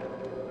him.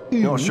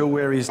 Not sure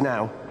where he is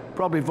now.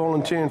 Probably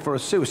volunteering for a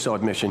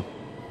suicide mission.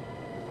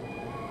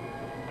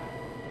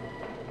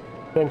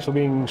 Thanks for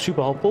being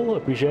super helpful.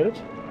 Appreciate it.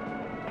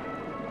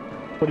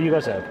 What do you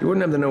guys have? You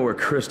wouldn't have to know where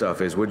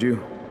Christoph is, would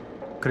you?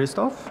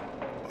 Christoph?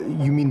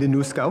 You mean the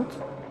new scout?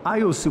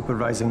 I was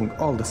supervising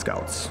all the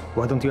scouts.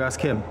 Why don't you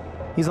ask him?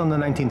 He's on the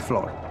 19th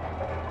floor.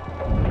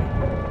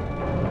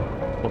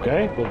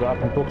 Okay, we'll go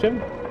up and talk to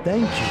him.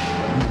 Thank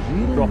you.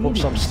 You really Drop off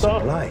need some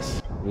stuff.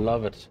 supplies.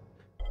 Love it.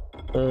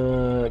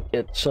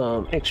 Get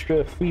some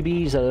extra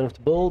freebies I don't have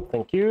to build.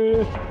 Thank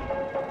you.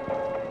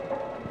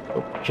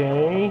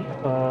 Okay.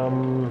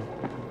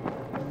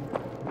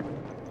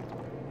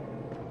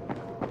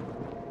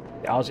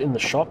 I was in the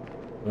shop.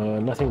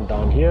 Nothing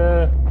down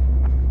here.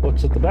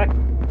 What's at the back?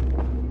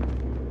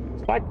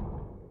 Spike.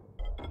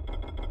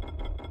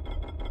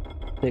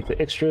 Take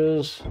the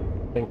extras.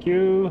 Thank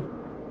you.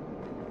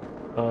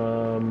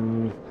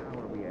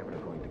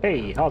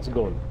 Hey, how's it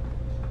going?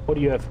 What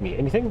do you have for me?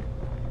 Anything?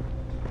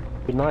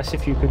 Be nice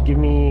if you could give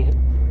me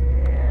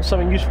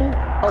something useful.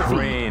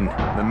 Crane,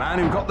 the man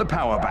who got the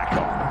power back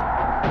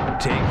on.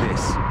 Take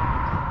this.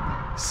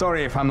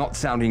 Sorry if I'm not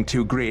sounding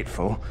too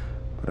grateful,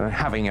 but I'm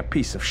having a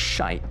piece of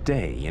shite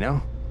day, you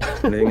know?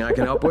 Anything I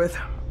can help with?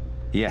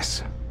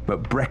 Yes,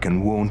 but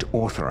Brecken won't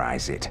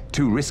authorize it.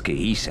 Too risky,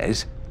 he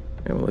says.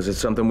 Yeah, well, is it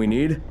something we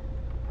need?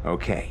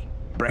 Okay.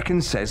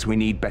 Brecken says we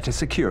need better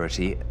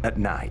security at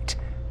night.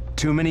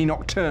 Too many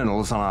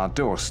nocturnals on our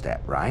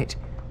doorstep, right?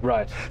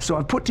 Right. So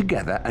I've put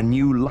together a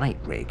new light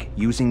rig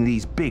using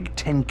these big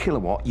 10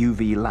 kilowatt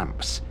UV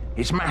lamps.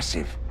 It's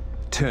massive.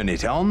 Turn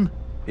it on,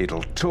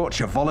 it'll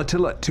torch a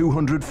volatile at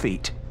 200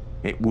 feet.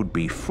 It would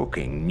be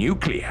fucking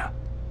nuclear.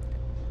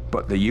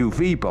 But the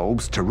UV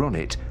bulbs to run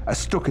it are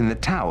stuck in the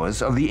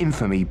towers of the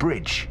Infamy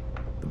Bridge.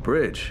 The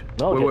bridge?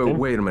 Okay,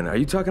 Wait a minute. Are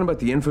you talking about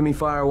the Infamy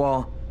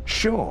firewall?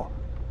 Sure.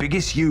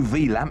 Biggest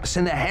UV lamps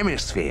in the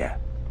hemisphere.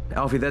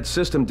 Alfie, that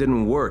system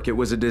didn't work. It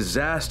was a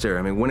disaster.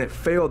 I mean, when it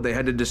failed, they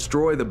had to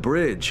destroy the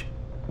bridge.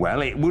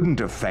 Well, it wouldn't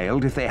have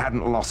failed if they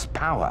hadn't lost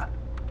power.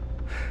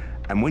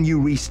 And when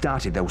you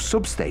restarted those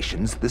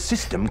substations, the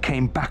system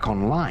came back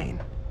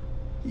online.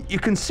 You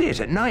can see it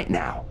at night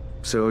now.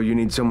 So you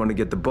need someone to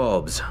get the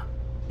bulbs.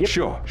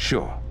 Yep.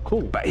 Sure.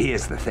 Cool. But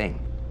here's the thing.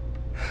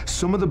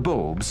 Some of the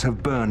bulbs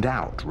have burned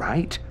out,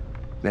 right?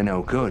 They're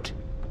no good.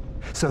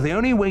 So the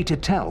only way to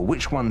tell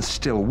which ones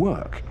still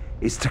work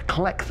is to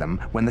collect them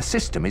when the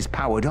system is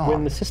powered on.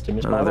 When the system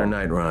is powered Another on.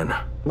 night run.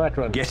 Night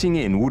run. Getting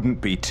in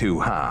wouldn't be too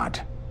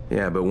hard.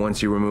 Yeah, but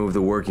once you remove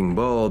the working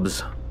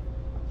bulbs...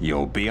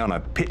 You'll be on a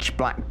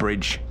pitch-black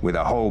bridge with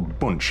a whole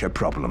bunch of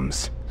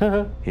problems.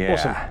 Yeah.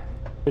 Awesome.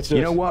 Let's do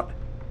You it. know what?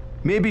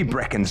 Maybe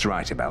Brecken's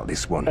right about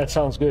this one. That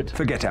sounds good.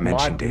 Forget I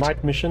mentioned it.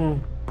 Night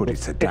mission. But with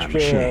it's a damn extra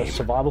shame.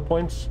 survival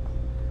points.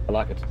 I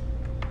like it.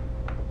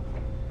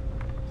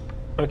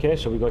 Okay,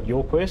 so we got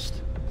your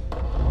quest.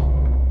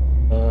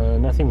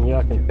 Nothing here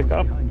I can pick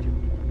up.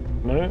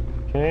 No.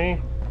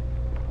 Okay.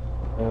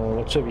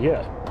 What's over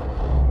here?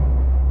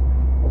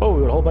 Oh,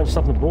 we got a whole bunch of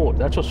stuff on the board.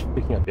 That's what's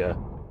picking up here.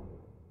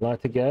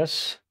 Lighter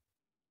gas.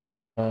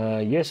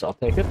 Yes, I'll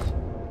take it.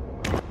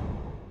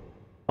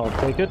 I'll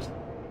take it.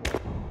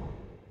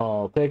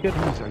 I'll take it.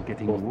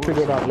 We'll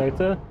figure it out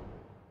later.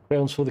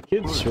 Crayons for the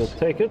kids. We'll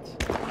take it.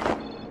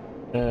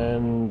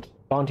 And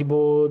bounty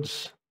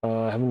boards.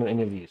 I haven't done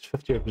any of these.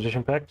 50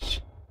 requisition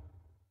packs.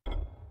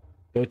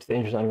 Go to the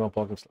ancient underground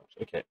parking slums.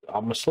 Okay,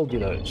 I must still do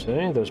those.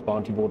 Those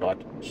bounty board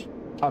items.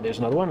 Ah, there's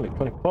another one.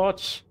 Electronic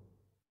parts.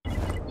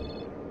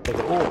 Take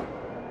it all.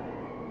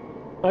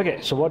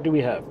 Okay, so what do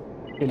we have?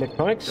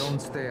 Electronics.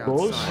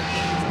 Doors.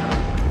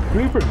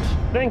 Blueprint.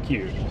 Thank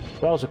you.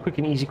 That was a quick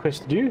and easy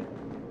quest to do.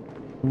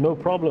 No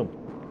problem.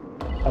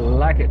 I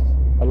like it.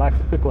 I like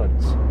the quick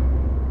ones.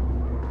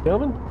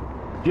 Gentlemen,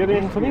 do you have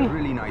anything for me? A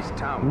really nice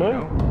town. No? You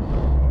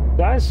know?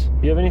 Guys, do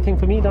you have anything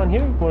for me down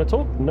here? Want to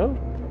talk? No?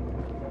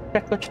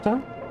 Cat got your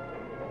tongue?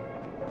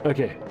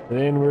 Okay,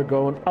 then we're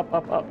going up,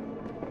 up, up.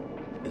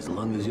 As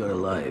long as you're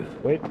alive.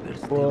 Wait,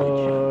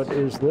 what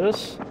is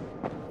this?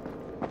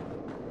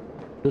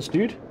 This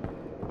dude?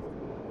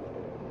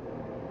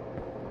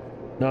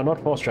 No,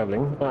 not fast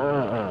traveling.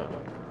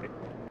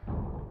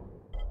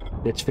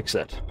 Let's fix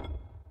that.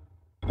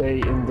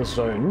 Stay in the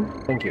zone.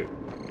 Thank you.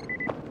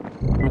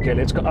 Okay,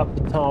 let's go up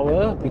the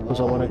tower because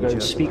I want to go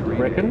and speak to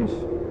Brecken.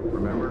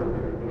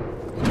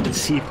 Let's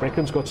see if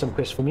Brecken's got some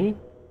quests for me.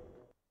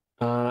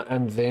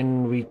 And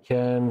then we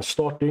can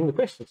start doing the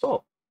quest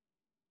itself.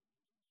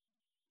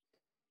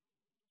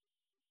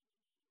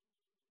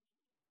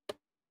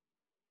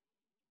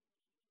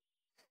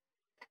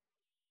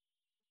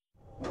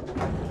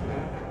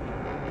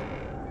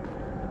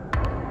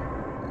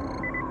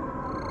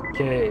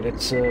 Okay,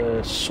 let's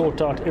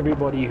sort out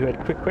everybody who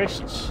had quick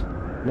quests.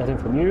 Nothing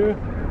from you.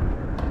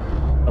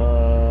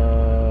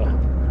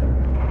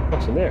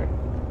 What's in there?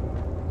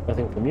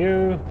 Nothing from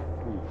you.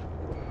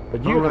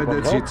 But you Alright,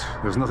 that's help. it.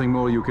 There's nothing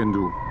more you can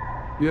do.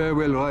 Yeah,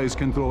 well, Rais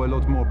can throw a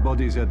lot more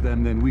bodies at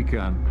them than we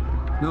can.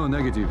 No,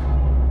 negative.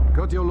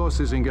 Cut your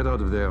losses and get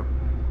out of there.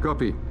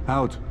 Copy.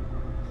 Out.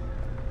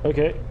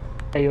 Okay.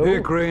 Ayo.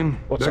 Hey, Crane.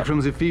 What's Back up?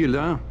 from the field,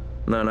 huh?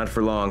 No, not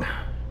for long.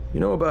 You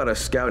know about a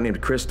scout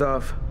named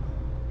Christoph?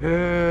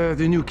 The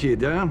new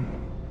kid, huh?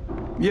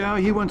 Yeah,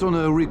 he went on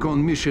a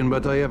recon mission,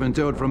 but I haven't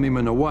heard from him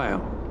in a while.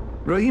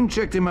 Rahim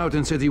checked him out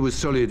and said he was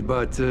solid,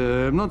 but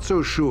I'm not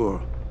so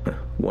sure.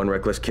 One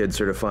reckless kid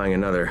certifying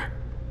another.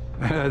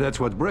 That's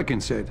what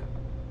Brecken said.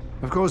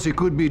 Of course, it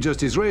could be just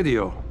his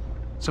radio.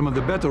 Some of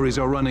the batteries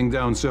are running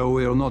down, so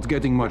we're not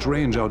getting much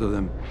range out of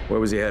them. Where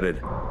was he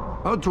headed?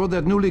 Out toward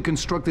that newly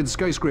constructed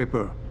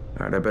skyscraper.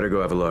 Alright, I better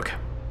go have a look.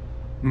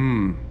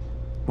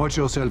 Watch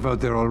yourself out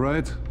there, all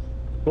right?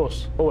 Of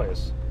course,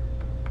 always.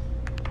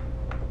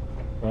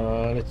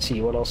 Let's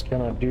see, what else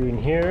can I do in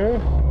here?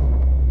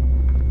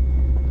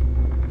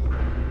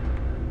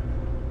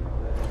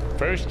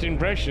 First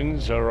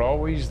impressions are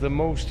always the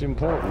most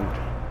important.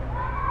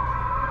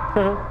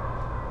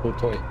 Good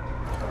toy.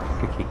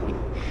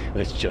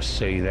 Let's just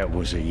say that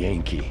was a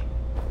Yankee.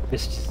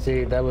 Let's just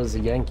say that was a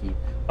Yankee.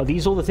 Are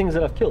these all the things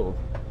that I've killed?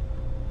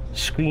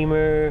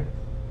 Screamer,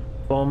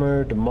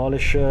 Bomber,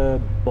 Demolisher,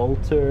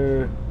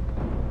 Bolter,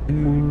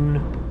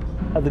 Goon,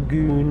 other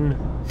Goon,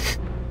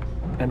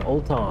 and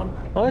Old Town.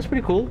 Oh, that's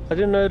pretty cool. I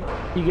didn't know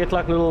you get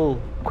like little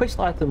quest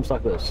items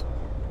like this.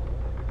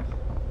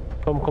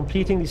 From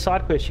completing these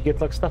side quests, you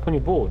get like stuff on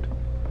your board.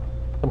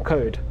 Some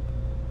code.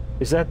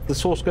 Is that the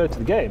source code to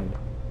the game?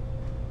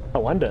 I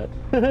wonder.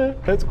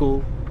 That's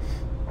cool.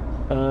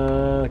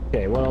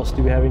 Okay, what else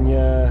do we have in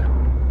here?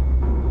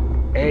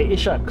 Hey,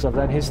 Ishak, because I've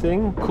done his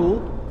thing.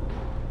 Cool.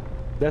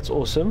 That's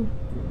awesome.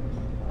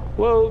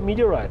 Whoa,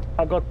 meteorite.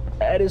 I got...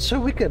 It is so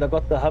wicked. I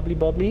got the hubbly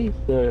bubbly,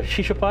 the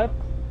shisha pipe.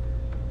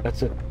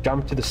 That's a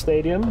jump to the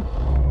stadium.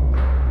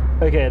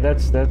 Okay,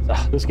 that's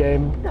this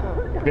game.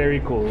 Very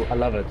cool. I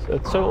love it.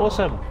 It's so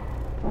awesome.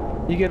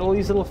 You get all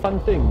these little fun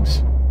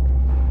things.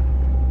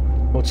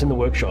 What's in the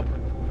workshop?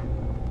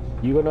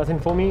 You got nothing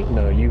for me?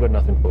 No, you got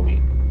nothing for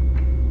me.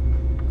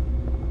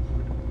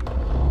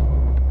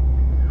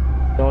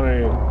 Don't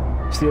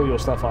want to steal your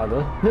stuff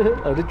either.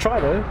 I did try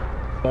though,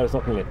 but it's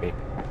not going to let me.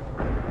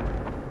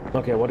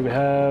 Okay, what do we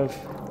have?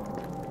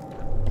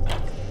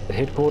 The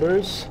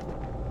headquarters.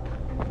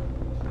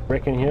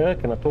 Brecken here.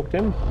 Can I talk to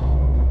him?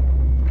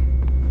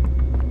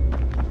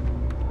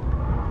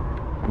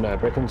 No,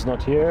 Brecken's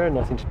not here.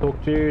 Nothing to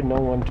talk to. No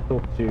one to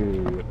talk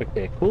to.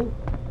 Okay, cool.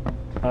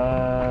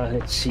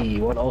 Let's see.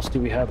 What else do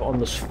we have on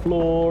this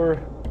floor?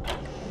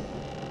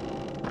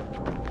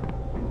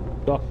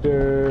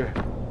 Doctor.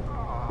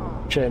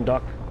 Chain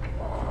Doc.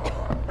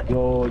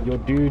 Your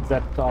dude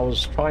that I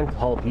was trying to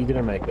help, he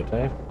didn't make it,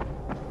 eh?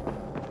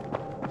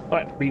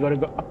 Alright, we gotta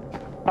go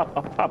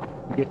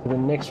up. Get to the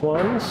next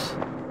ones.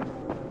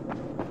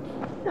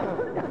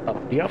 Up.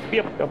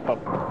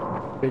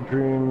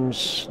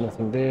 Bedrooms,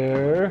 nothing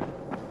there.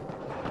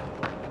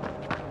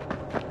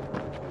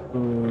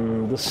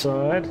 This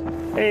side.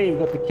 Hey, we've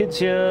got the kids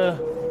here.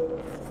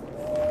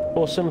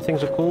 Awesome,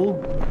 things are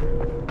cool.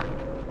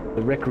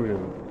 The rec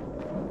room.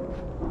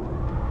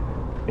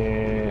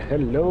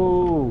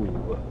 Hello.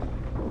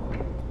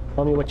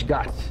 Tell me what you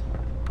got.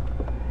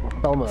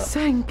 Thelma.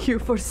 Thank you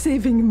for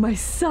saving my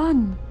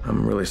son.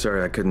 I'm really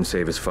sorry I couldn't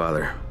save his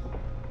father.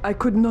 I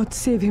could not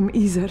save him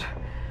either.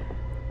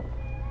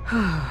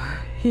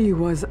 He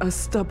was a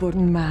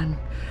stubborn man.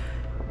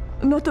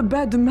 Not a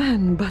bad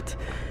man, but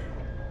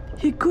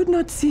he could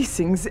not see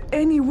things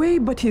any way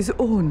but his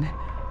own.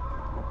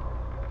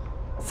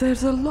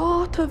 There's a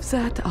lot of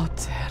that out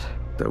there.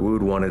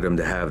 Dawood wanted him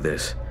to have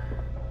this.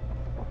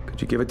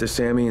 Could you give it to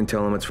Sammy and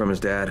tell him it's from his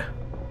dad?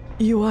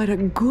 You are a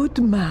good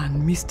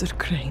man, Mr.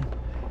 Crane.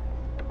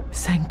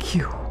 Thank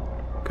you.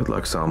 Good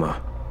luck,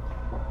 Salma.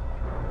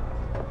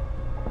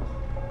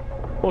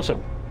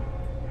 Awesome.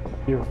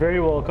 You're very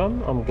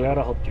welcome. I'm glad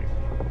I helped you.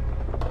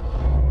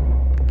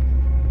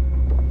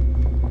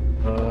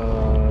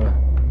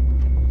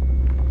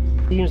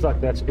 Seems like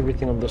that's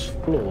everything on this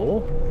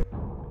floor.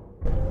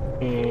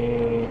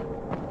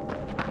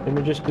 Let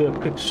me just do a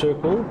quick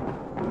circle.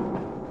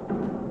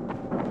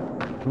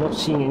 I'm not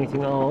seeing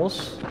anything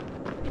else.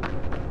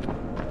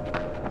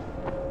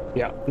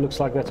 Yeah, looks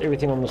like that's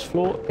everything on this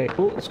floor. Okay,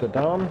 cool. Let's go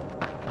down.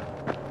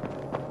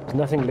 There's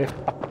nothing left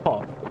up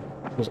top.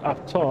 Because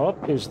up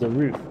top is the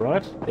roof,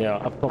 right? Yeah,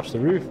 up top's the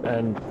roof,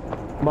 and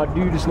my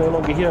dude is no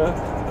longer here.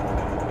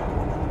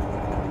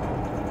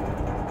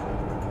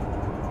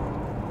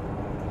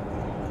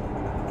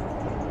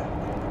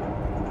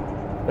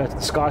 That's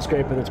the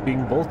skyscraper that's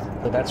being built,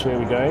 so that's where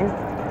we're going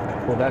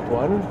for that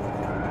one.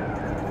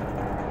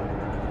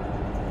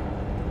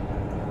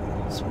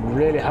 It's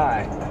really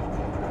high.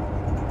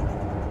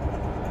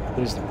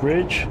 There's the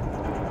bridge.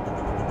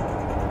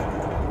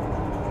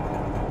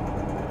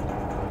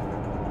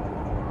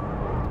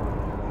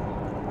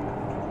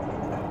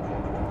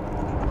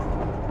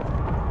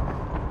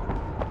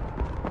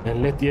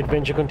 And let the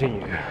adventure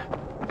continue.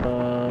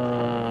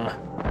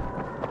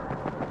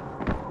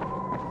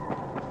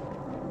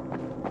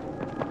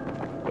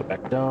 Go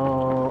back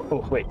down.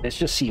 Oh, wait, let's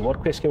just see. What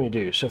quest can we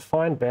do? So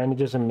find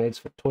bandages and meds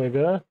for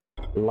Toyga.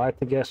 Light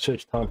the gas,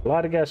 search town for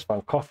lighter gas.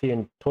 Find coffee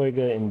and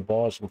Toyga in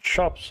bars and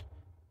shops.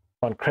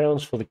 Find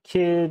crayons for the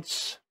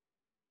kids.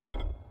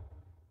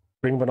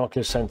 Bring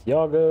binoculars to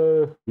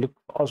Santiago. Look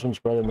for Osmond's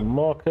brother in the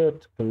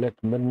market.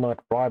 Collect midnight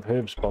bribe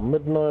herbs by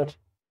midnight.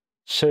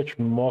 Search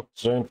marked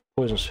zone for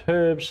poisonous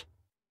herbs.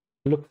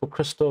 Look for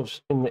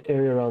Christophs in the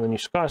area around the new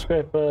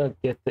skyscraper.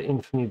 Get the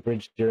infamy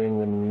bridge during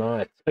the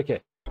night.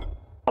 Okay.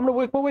 I'm gonna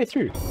work my way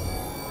through.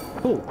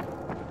 Cool.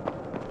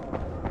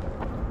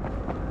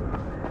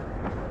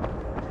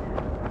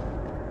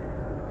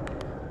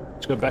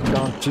 Let's go back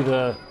down to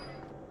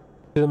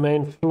the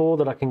main floor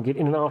that I can get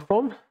in and out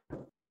from.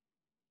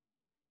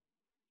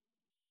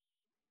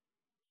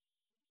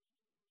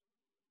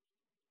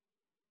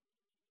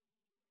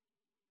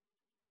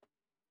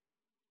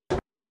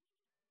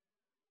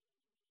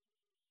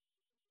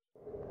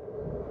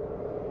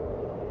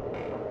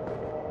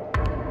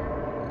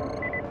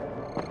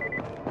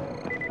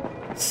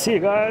 See you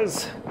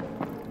guys.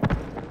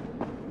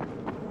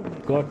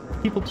 Got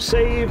people to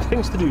save,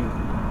 things to do.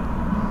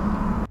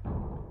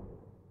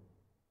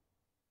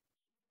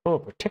 Oh,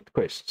 protect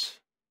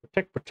quests.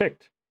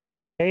 Protect.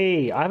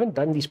 Hey, I haven't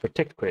done these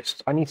protect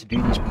quests. I need to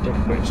do these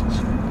protect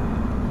quests.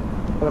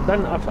 But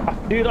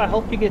dude, I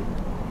helped you get...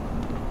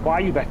 Why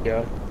are you back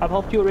here? I've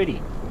helped you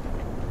already.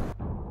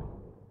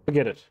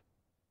 Forget it.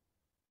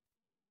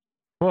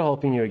 I'm not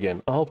helping you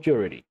again. I helped you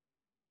already.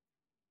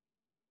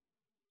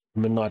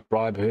 Midnight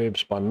bribe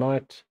herbs by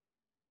night.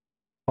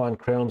 Find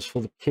crayons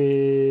for the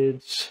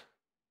kids.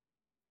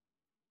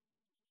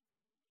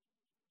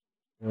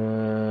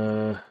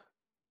 Bring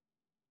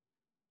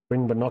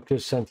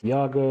binoculars to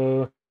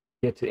Santiago.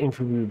 Get to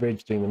Infantry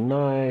Bridge during the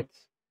night.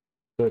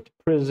 Go to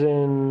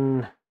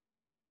prison.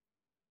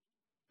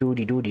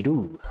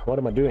 Doody-doody-doo. What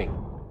am I doing?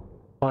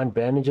 Find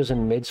bandages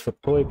and meds for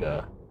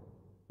Toiger.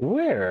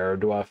 Where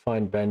do I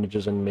find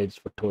bandages and meds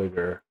for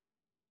Toiger?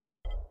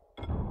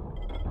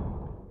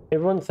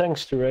 Everyone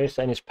thanks to Rais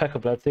and his pack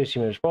of bloodthirsty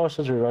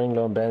bastards who are running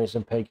low on bandages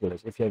and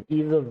painkillers. If you have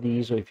either of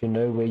these, or if you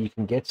know where you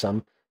can get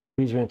some,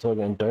 please rent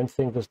Toiger, and don't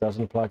think this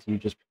doesn't apply to you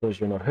just because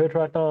you're not hurt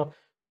right now.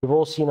 We've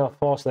all seen how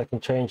fast that can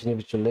change, and if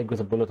it's your leg with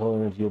a bullet hole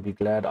in it, you'll be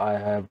glad I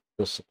have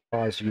the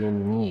supplies you'll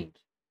need.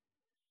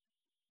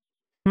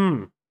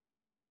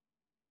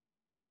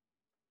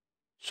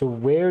 So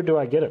where do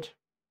I get it?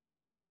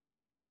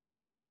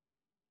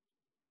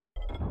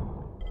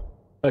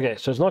 Okay,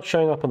 so it's not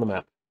showing up on the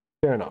map.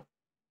 Fair enough.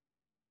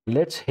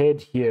 Let's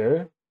head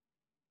here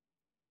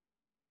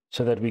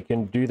so that we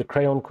can do the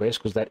crayon quest,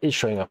 because that is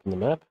showing up on the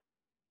map.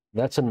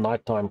 That's a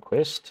nighttime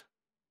quest.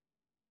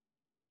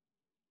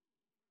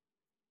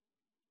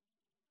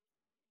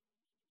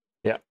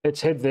 Yeah,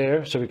 let's head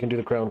there so we can do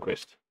the crayon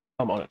quest.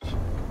 I'm on it.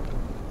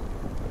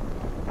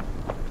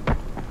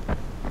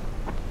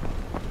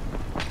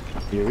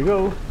 Here we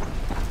go.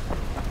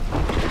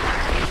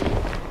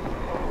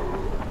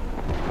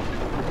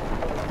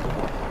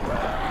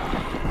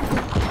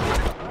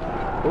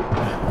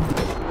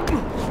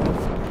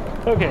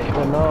 Okay,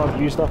 well now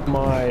I've used up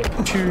my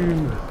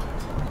two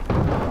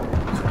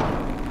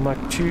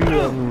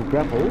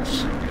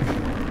grapples.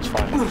 It's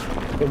fine.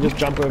 I can just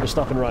jump over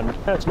stuff and run.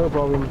 That's no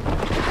problem.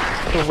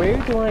 So where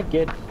do I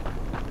get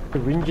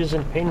syringes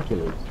and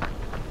painkillers?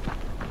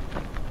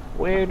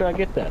 Where do I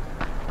get that?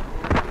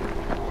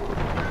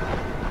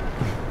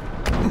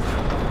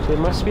 So it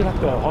must be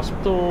like a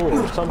hospital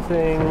or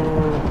something.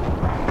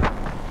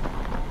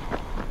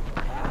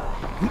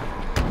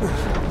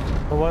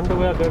 I wonder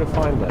where I go to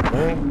find that,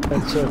 eh?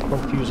 That's a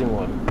confusing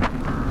one.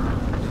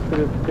 Could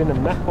have been a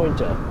map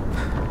pointer.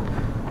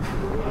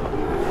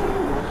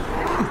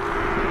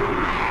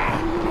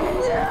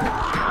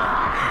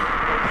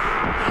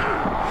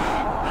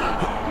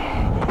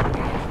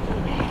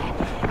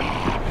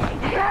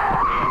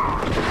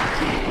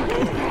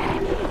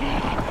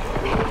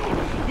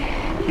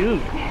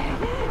 Dude.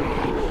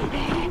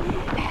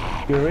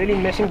 You're really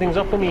messing things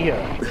up for me here.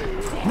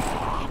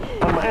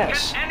 On my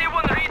ass.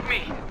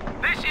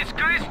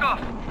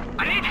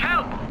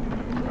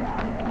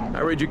 I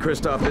read you,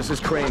 Christoph. This is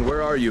Crane.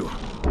 Where are you?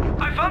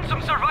 I found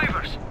some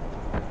survivors.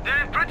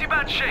 They're in pretty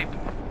bad shape.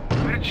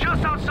 We're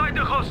just outside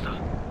the hostel.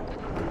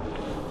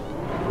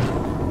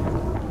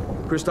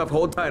 Christoph,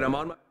 hold tight. I'm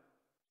on my...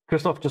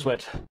 Christoph, just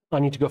wait. I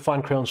need to go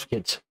find crayons for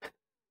kids.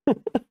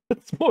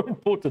 It's more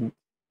important.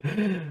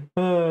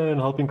 And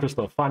helping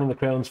Christoph, finding the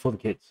crayons for the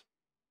kids.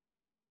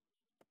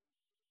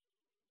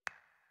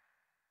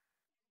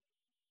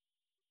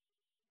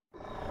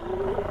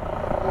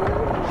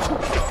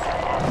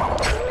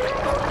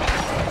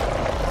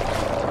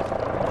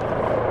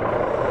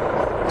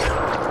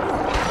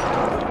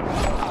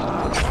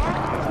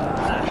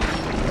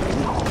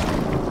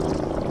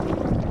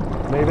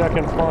 Maybe I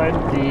can find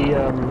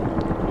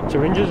the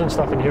syringes and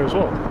stuff in here as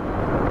well.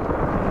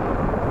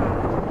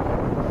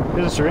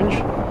 Here's a syringe.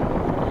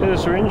 Here's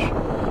a syringe.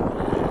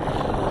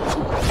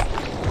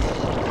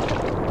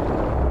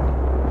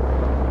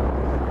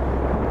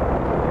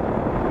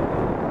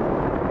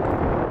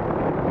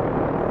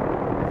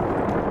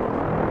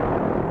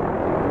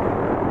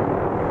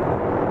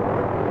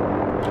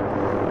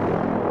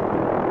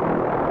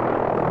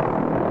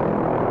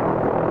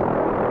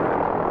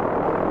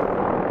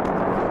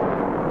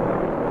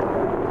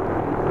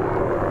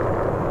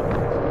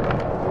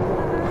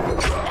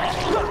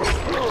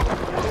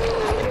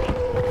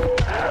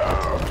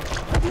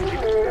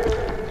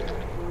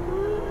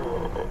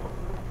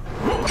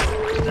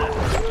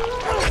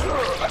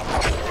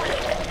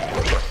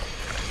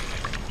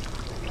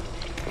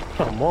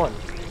 Come on.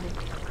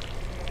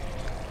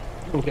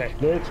 Okay,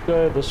 let's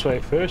go this way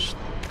first.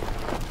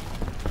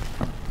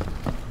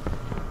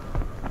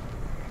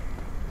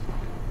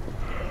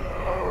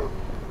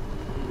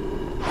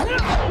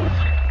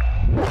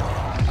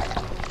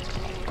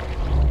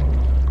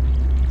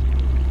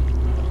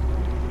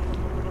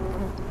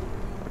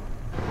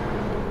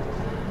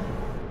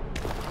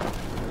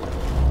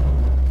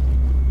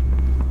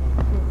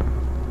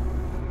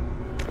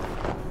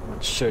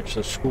 Let's search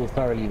the school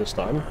thoroughly this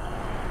time.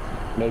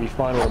 Maybe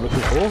find what I'm looking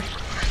for.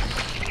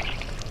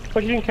 What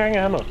are you doing carrying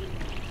a hammer?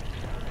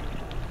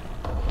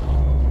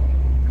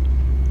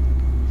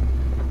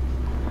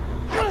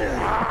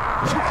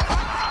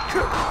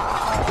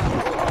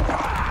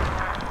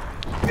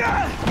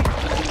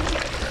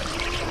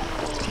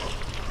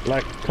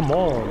 Like, come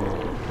on.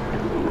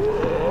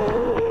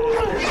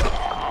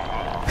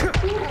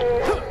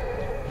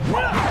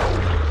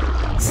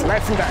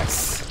 Slice and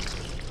dice.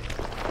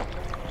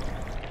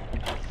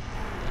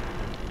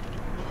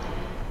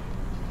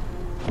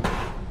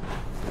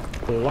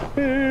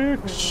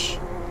 Lockpicks.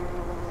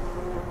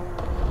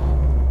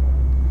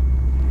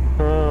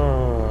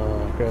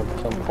 Okay, grab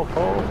some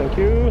alcohol, thank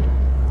you.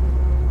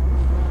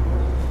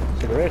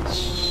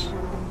 Cigarettes.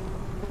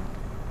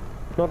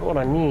 Not what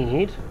I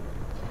need.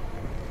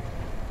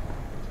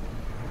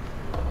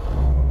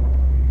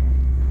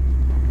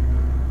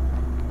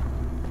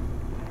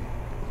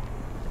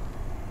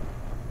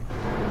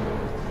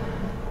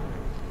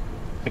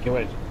 Okay,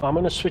 wait. I'm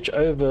going to switch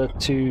over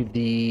to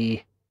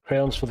the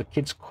Crayons for the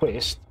Kids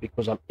quest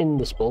because I'm in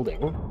this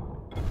building.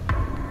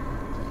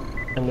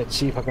 And let's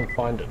see if I can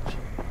find it.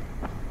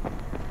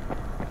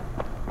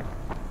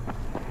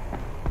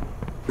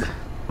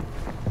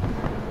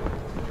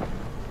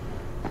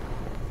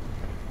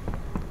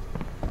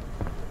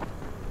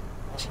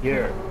 It's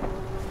here.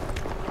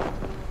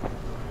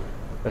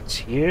 That's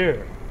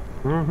here.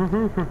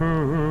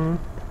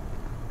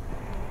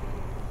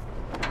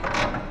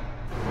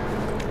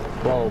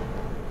 Well,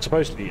 it's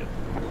supposed to be it.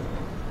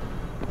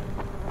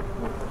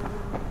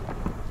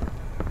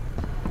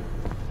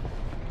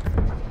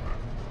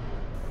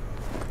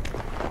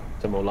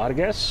 Some more lighter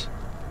gas.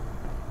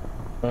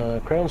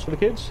 Crayons for the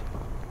kids.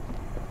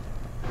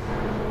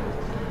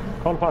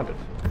 Can't find it.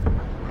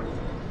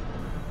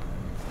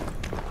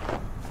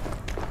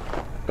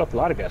 Got the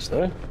lighter gas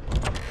though.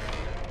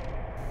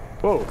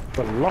 Whoa,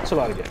 got lots of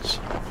lighter gas.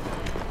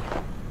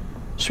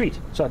 Sweet,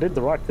 so I did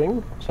the right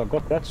thing, so I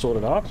got that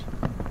sorted out.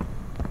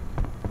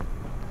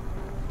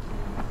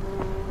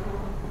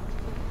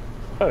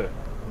 Oh,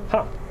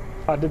 huh,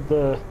 I did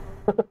the...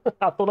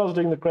 I thought I was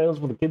doing the Crayons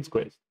for the Kids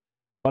quest,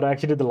 but I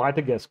actually did the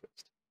lighter gas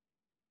quest.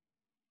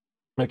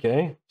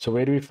 Okay, so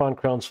where do we find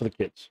Crayons for the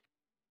Kids?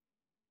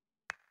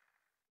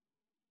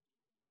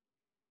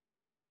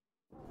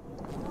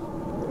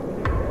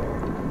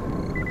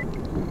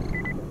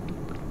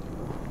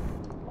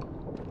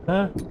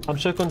 Huh? I'm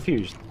so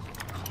confused.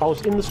 I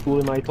was in the school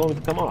and I told me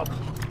to come out.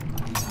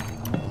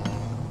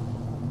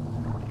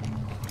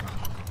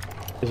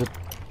 Is it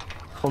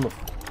on the...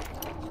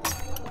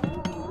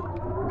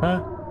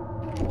 Huh?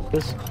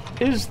 This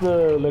is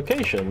the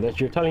location that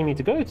you're telling me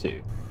to go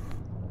to.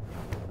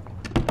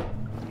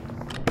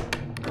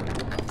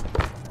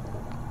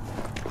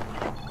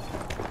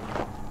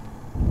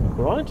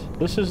 Right?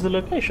 This is the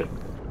location.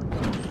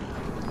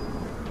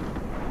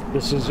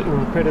 This is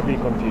incredibly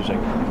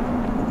confusing.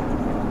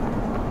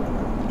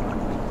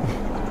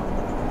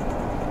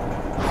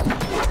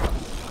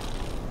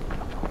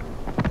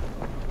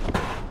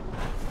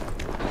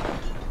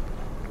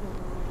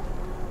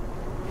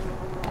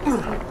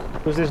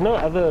 Because there's no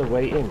other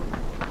way in.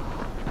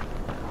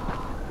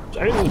 It's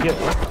only here.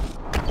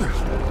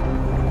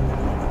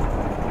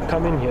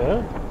 Come in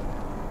here,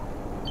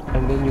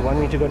 and then you want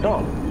me to go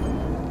down.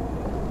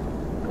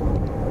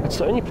 It's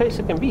the only place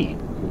it can be.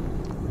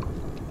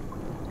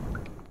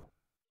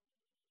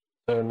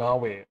 So now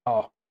we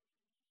are.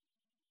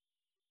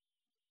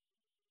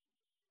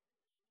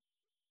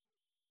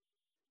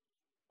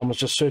 I must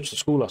just search the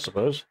school, I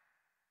suppose.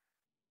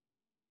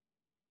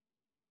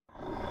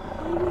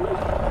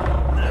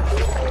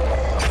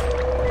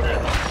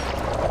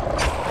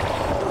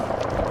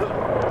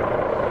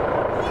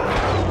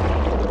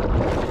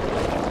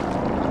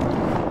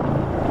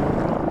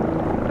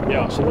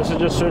 Yeah, so this is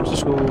just search the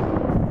school.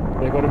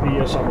 They've got to be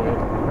here somewhere.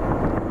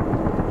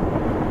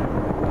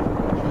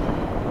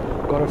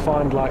 Got to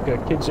find like a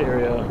kids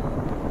area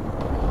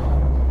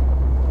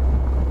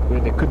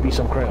where there could be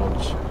some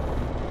crayons.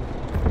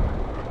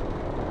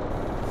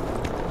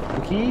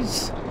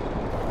 Cookies?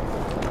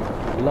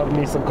 Love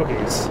me some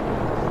cookies.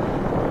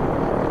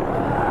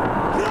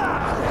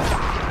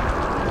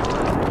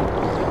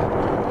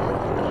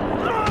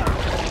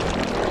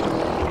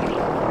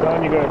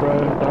 Down you go, bro.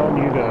 Down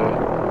you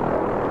go.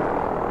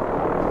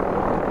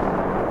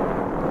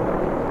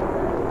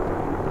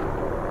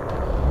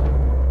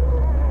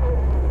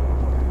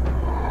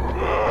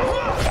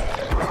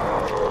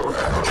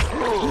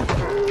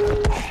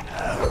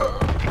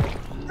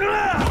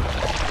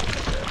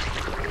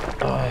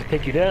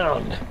 Take you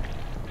down.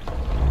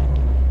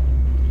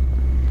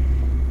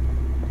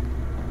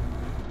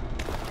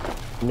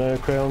 No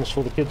crayons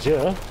for the kids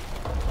here.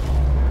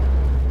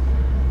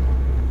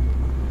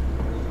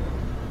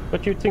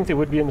 But you'd think they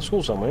would be in the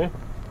school somewhere.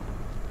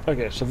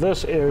 Okay, so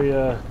this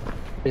area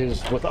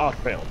is without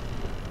crayon.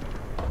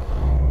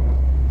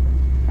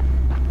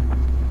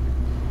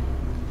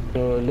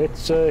 So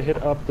let's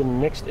hit up the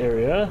next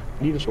area.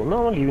 Leave the school. No,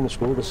 I'm not leaving the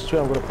school. This is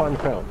where I'm going to find the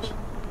crayons.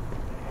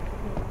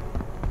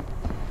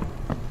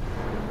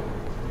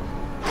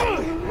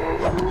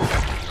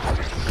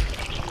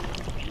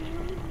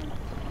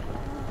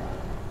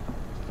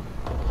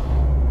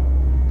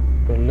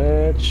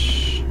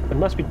 It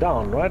must be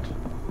down, right?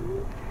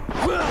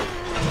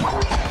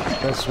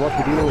 That's what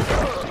we're dealing with.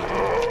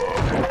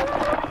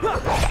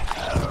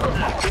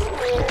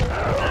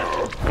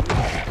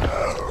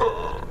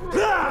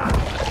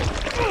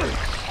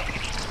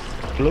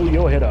 Blow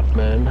your head up,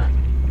 man.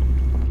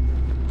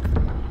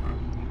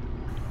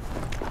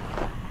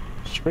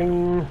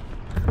 Spring.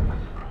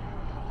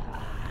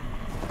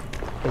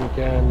 And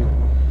again.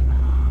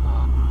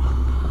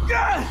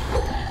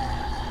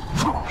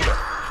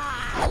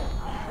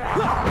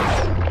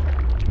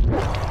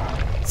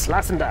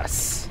 lassen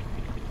das.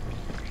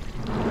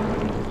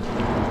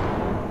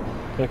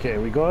 Okay,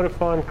 we gotta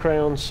find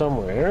crayons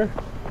somewhere.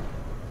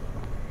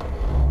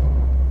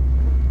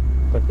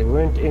 But there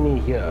weren't any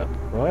here,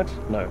 right?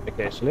 No.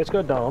 Okay, so let's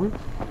go down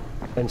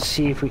and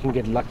see if we can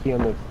get lucky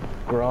on the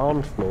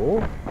ground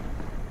floor.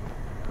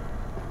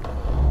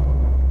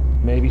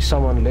 Maybe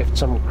someone left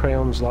some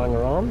crayons lying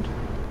around.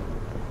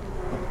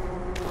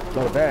 A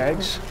lot of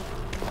bags.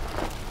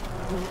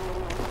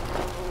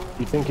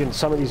 You think in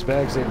some of these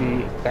bags there'd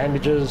be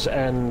bandages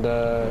and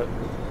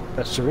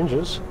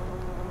syringes?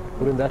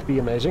 Wouldn't that be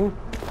amazing?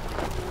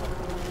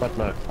 But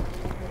no.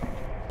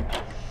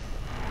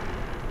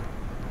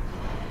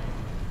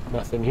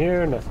 Nothing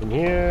here, nothing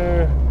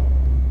here.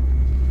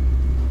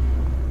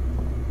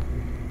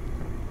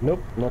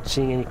 Nope, not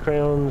seeing any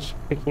crayons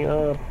picking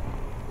up.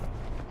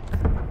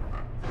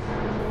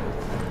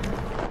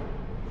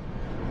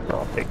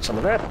 I'll take some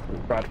of that.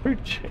 Dried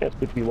fruit. Yeah, it's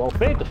good to be well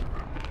fed.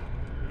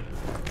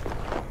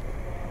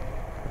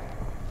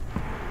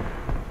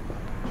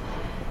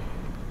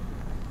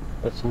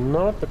 That's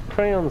not the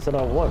crayons that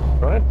I want,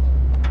 right?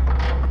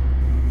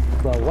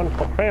 So I want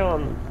a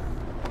crayon.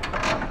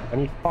 I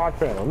need 5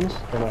 crayons,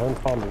 and I haven't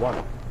found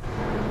one.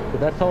 So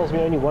that tells me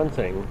only one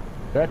thing.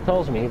 That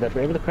tells me that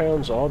wherever the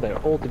crayons are, they're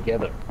all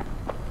together.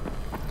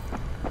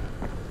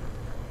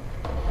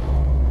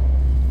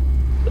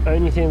 The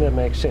only thing that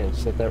makes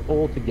sense, that they're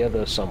all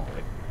together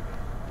somewhere.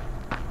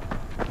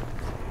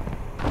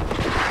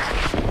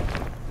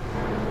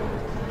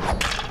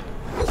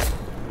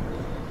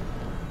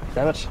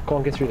 Damn it,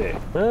 can't get through there.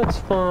 That's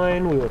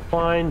fine, we will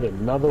find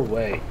another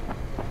way.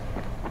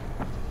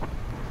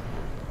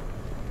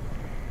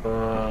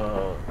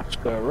 Let's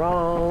go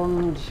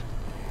around.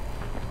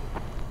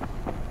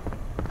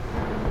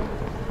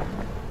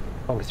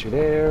 Can't get through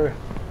there.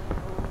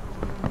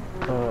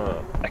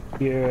 Back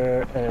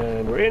here,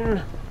 and we're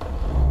in.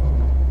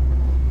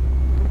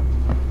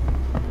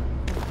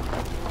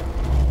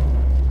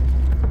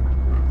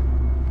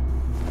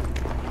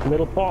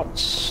 Metal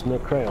pots, no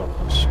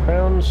crayons.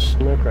 Crayons,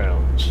 no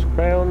crayons.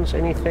 Crayons,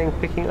 anything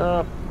picking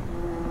up?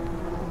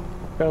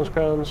 Crayons,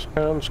 crayons,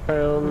 crayons,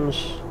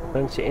 crayons.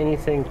 Don't see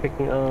anything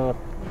picking up.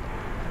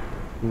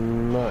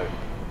 No.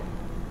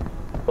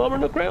 Well,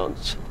 no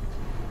crayons.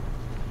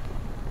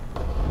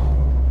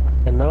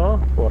 And now,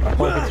 what? I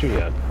can't get through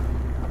here.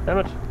 Damn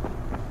it.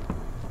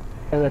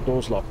 And that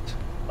door's locked.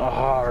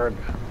 Arrgh.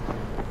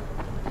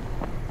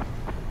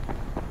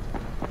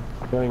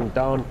 Going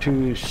down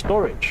to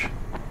storage.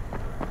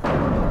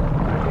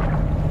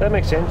 That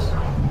makes sense.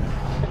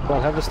 Well,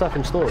 I'll have the stuff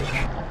in storage.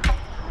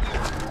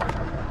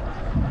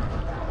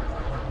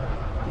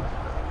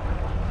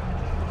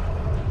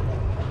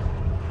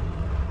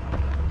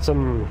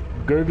 Some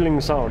gurgling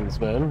sounds,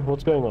 man.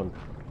 What's going on?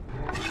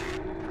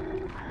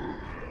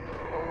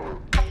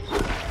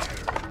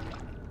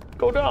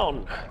 Go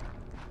down!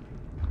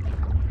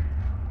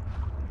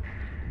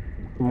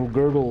 Some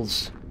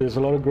gurgles. There's a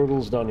lot of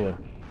gurgles down here.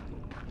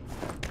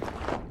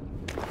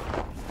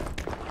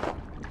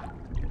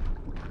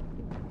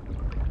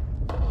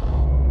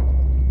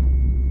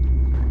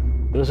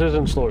 This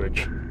isn't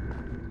storage.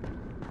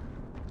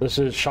 This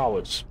is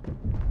showers.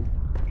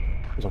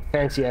 Some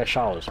fancy ass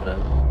showers, man.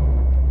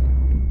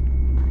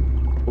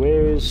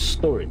 Where is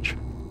storage?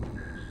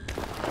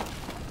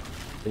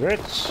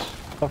 Cigarettes,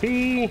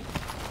 coffee.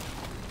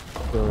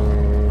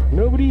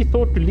 Nobody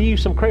thought to leave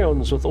some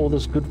crayons with all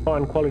this good,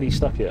 fine quality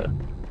stuff here.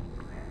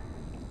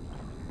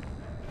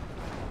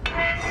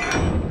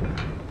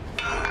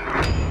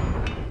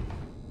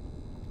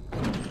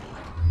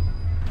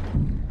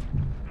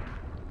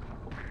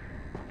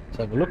 Let's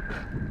have a look.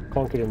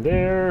 Can't get in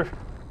there.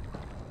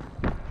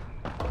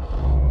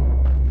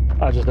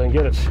 I just don't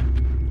get it.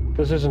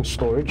 This isn't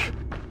storage.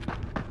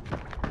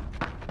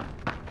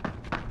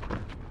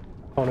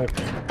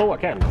 Oh, I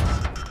can,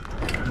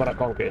 but I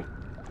can't get in.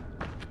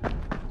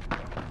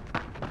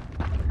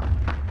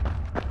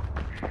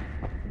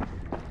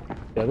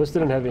 Yeah, this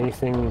didn't have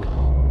anything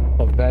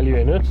of value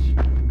in it.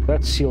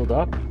 That's sealed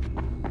up,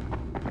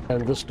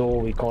 and this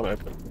door we can't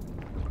open.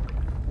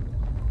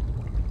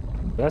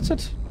 That's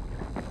it.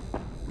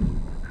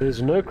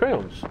 There's no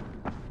crayons.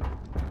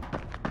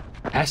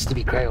 Has to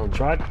be crayons,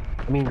 right?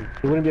 I mean,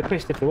 there wouldn't be a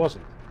quest if there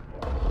wasn't.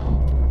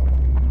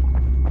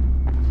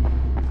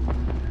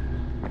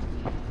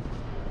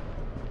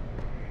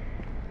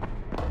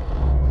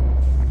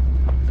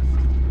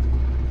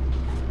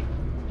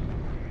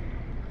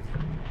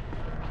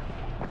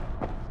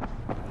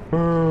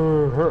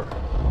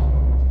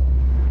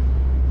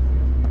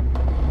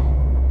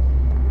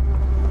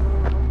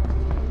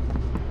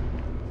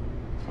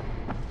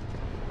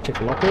 Check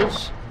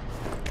lockers.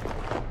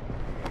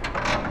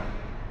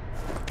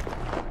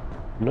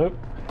 Nope.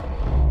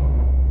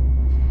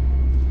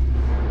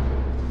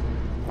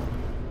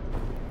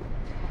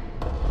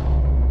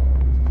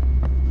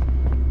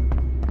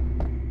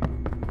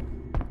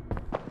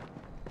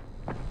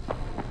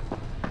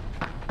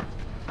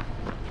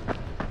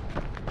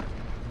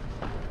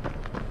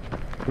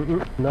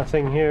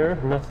 Nothing here,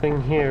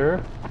 nothing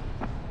here.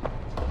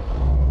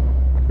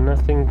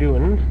 Nothing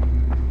doing.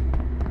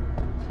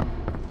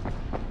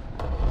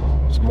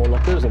 Some more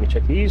lockers, let me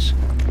check these.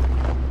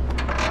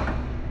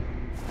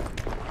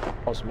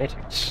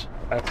 Cosmetics.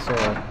 That's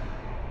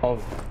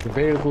of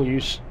very little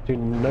use to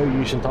no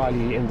use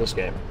entirely in this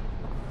game.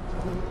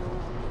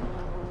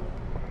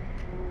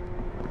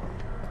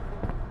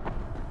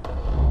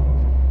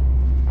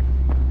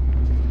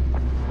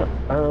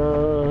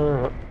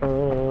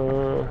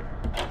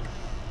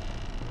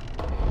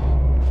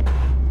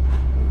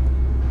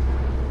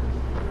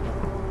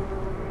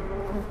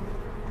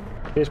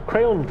 There's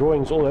crayon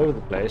drawings all over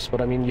the place, but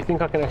I mean, you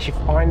think I can actually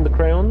find the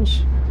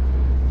crayons?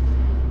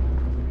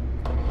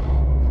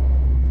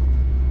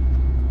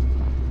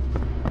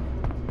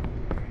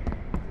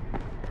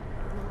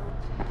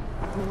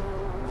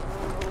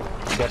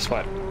 Guess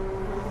what?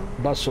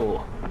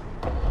 Bustle.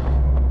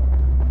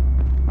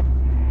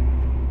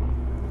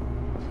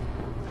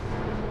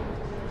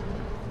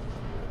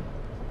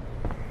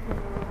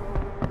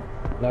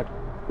 Like,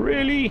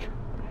 really?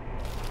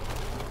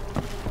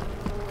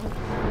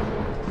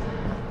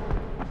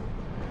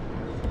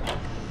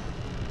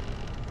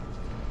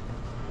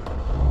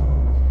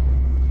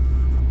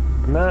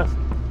 Nah.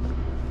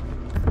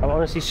 I've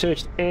honestly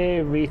searched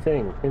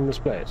everything in this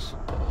place,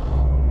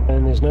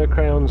 and there's no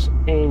crayons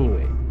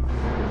anywhere.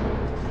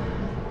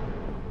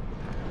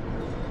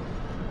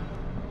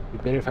 You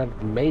better have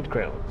had made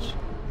crayons.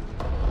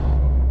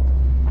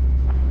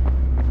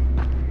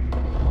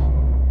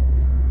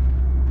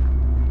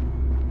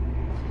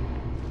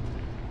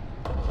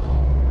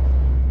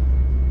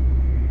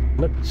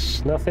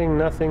 Looks nothing,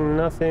 nothing,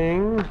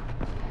 nothing.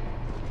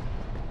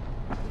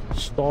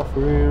 Staff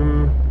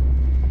room.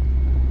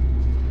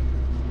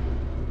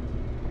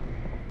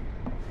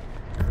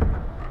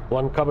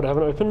 One cupboard I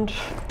haven't opened.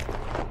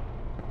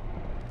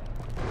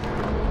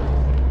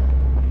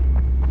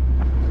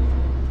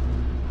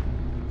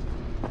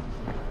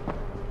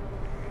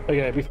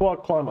 Okay, before I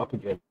climb up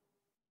again.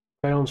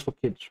 Crayons for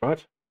kids,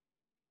 right?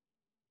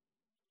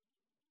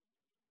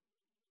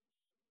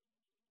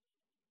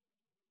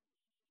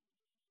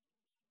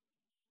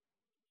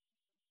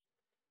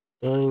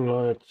 Dying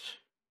light,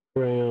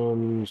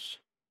 crayons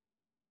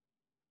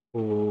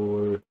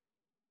for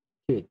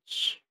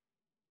kids.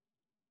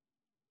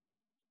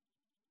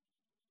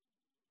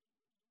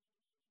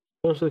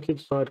 Also the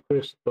kids side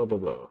quest, blah blah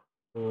blah.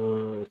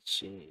 Let's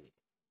see.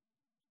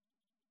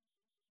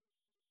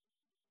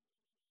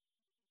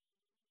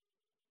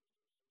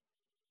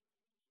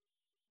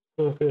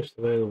 Quest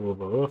available,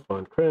 blah blah.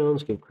 Find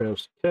crayons, give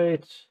crayons to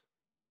Kate.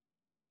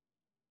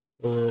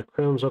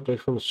 Crayons update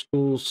from the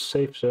school's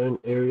safe zone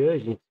area.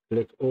 You need to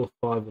collect all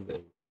 5 of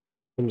them.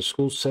 From the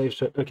school's safe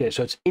zone. Okay,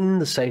 so it's in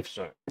the safe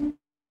zone.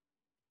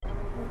 The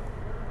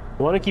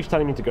one who keeps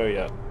telling me to go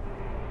here.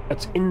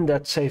 It's in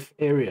that safe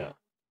area.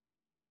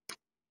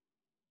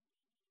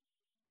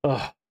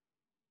 Ugh.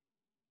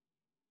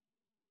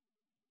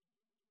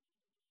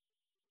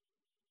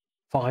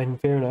 Fine,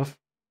 fair enough.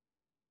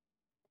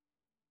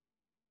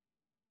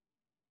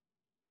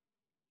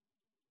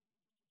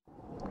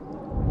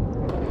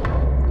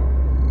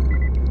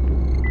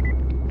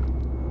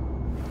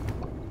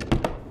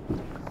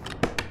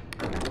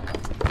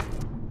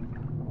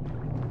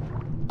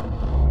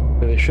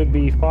 So there should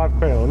be 5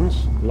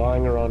 crayons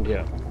lying around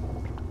here.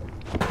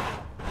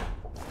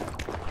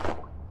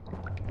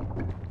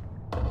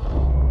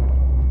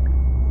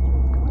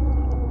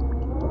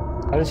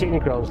 I don't see any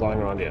crayons lying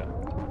around here.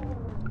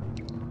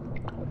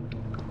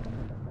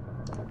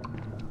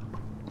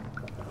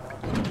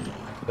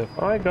 So if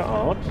I go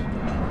out,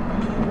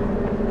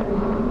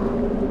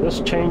 this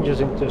changes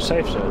into a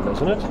safe zone,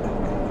 doesn't it?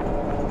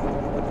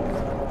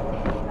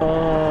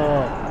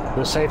 Ah,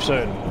 the safe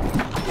zone.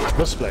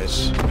 This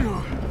place.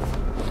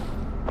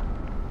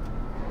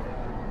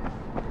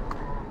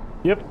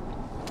 Yep.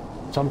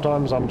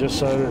 Sometimes I'm just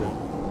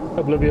so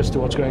oblivious to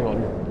what's going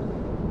on.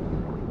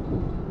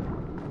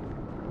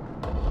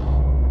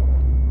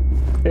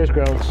 There's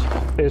grounds.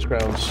 There's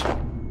grounds.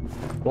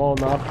 Well,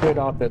 now I've cleared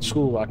out that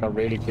school like I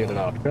really cleared it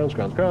out. Grounds,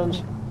 grounds,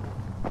 grounds.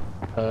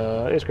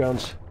 There's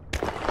grounds.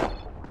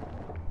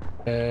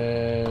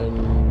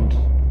 And...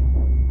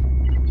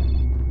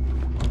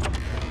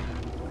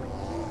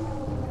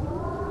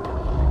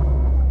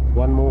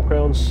 one more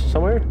grounds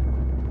somewhere.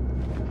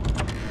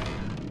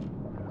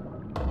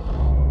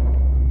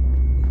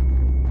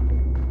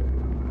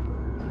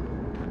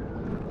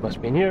 Must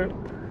be in here.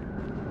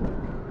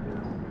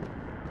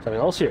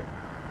 Something else here.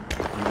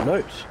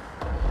 Note.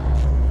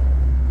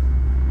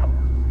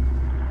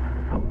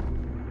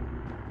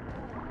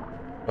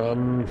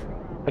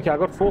 Okay, I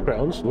got 4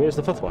 grounds. Where's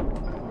the 5th one?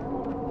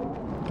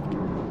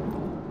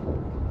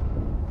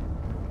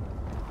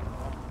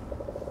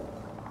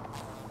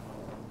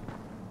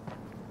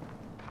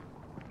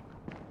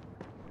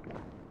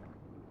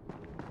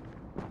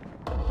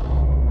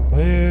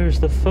 Where's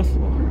the 5th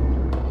one?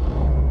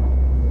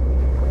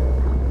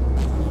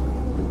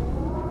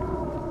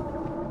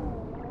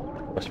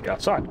 Must be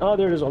outside. Oh,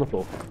 there it is on the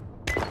floor.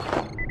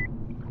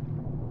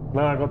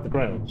 Now I got the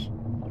grounds.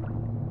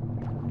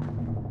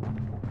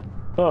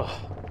 Oh.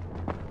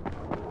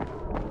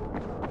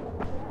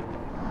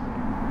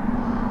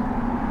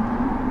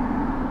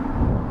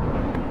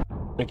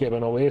 Okay,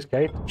 but now where's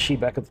Kate? She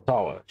back at the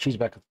tower. She's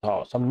back at the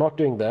tower. So I'm not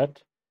doing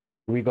that.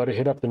 We got to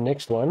hit up the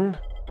next one.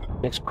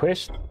 Next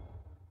quest.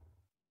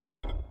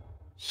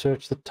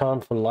 Search the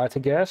town for lighter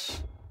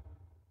gas.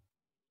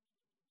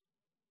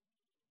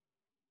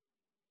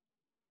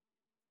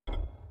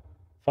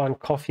 Find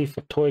coffee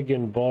for Toyga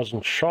in bars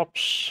and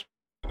shops.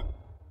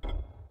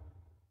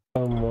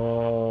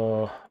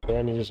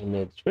 Bandages and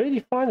meds. Where do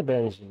you find the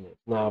bandages and meds?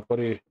 No, I've got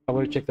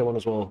to check that one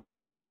as well.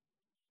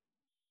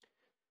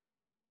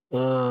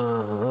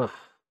 Oh,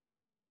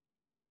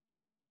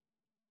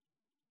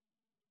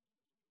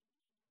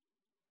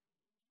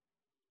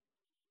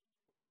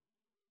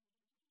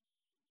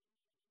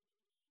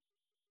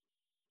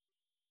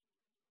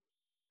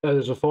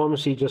 there's a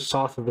pharmacy just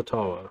south of the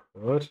tower,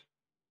 right?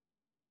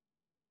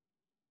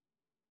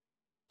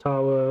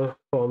 Tower,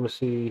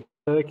 pharmacy.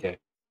 Okay.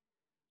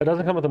 It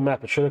doesn't come with a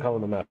map. It should have come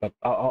with a map, but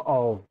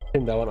I'll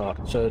pin that one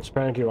out. So it's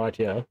apparently right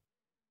here.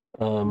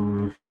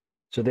 So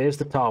there's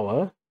the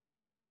tower,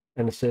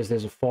 and it says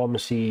there's a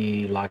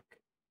pharmacy, like,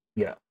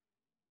 yeah.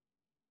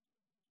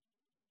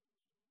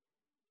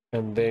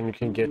 And then you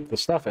can get the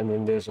stuff, and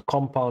then there's a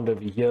compound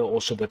over here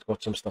also that's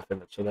got some stuff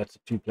in it. So that's the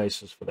two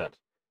places for that.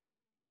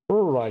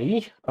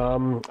 Alrighty.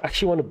 I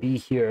actually want to be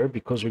here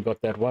because we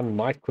got that one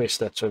night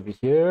quest that's over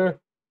here.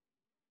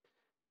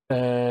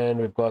 And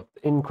we've got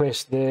the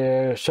inquest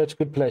there, so it's a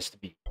good place to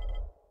be.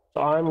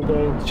 So I'm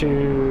going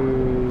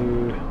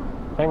to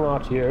hang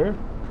out here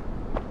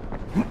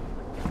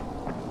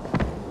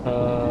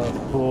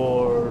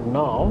for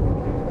now,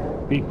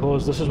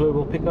 because this is where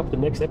we'll pick up the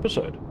next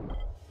episode.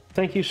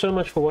 Thank you so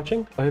much for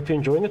watching. I hope you're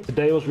enjoying it.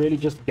 Today was really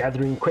just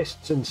gathering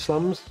quests in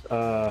slums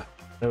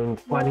and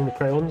finding the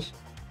crayons.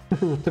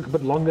 It took a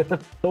bit longer than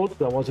I thought.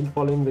 I wasn't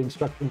following the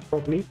instructions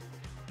properly.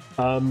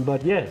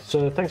 But yeah,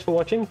 so thanks for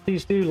watching.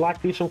 Please do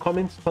like, leave some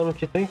comments, tell me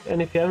what you think,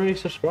 and if you haven't already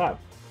subscribed.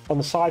 On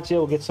the sides here,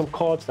 we'll get some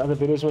cards to other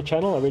videos on my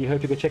channel. I really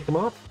hope you go check them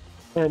out.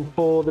 And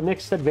for the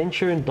next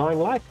adventure in Dying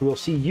Light, we'll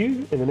see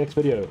you in the next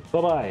video.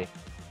 Bye-bye.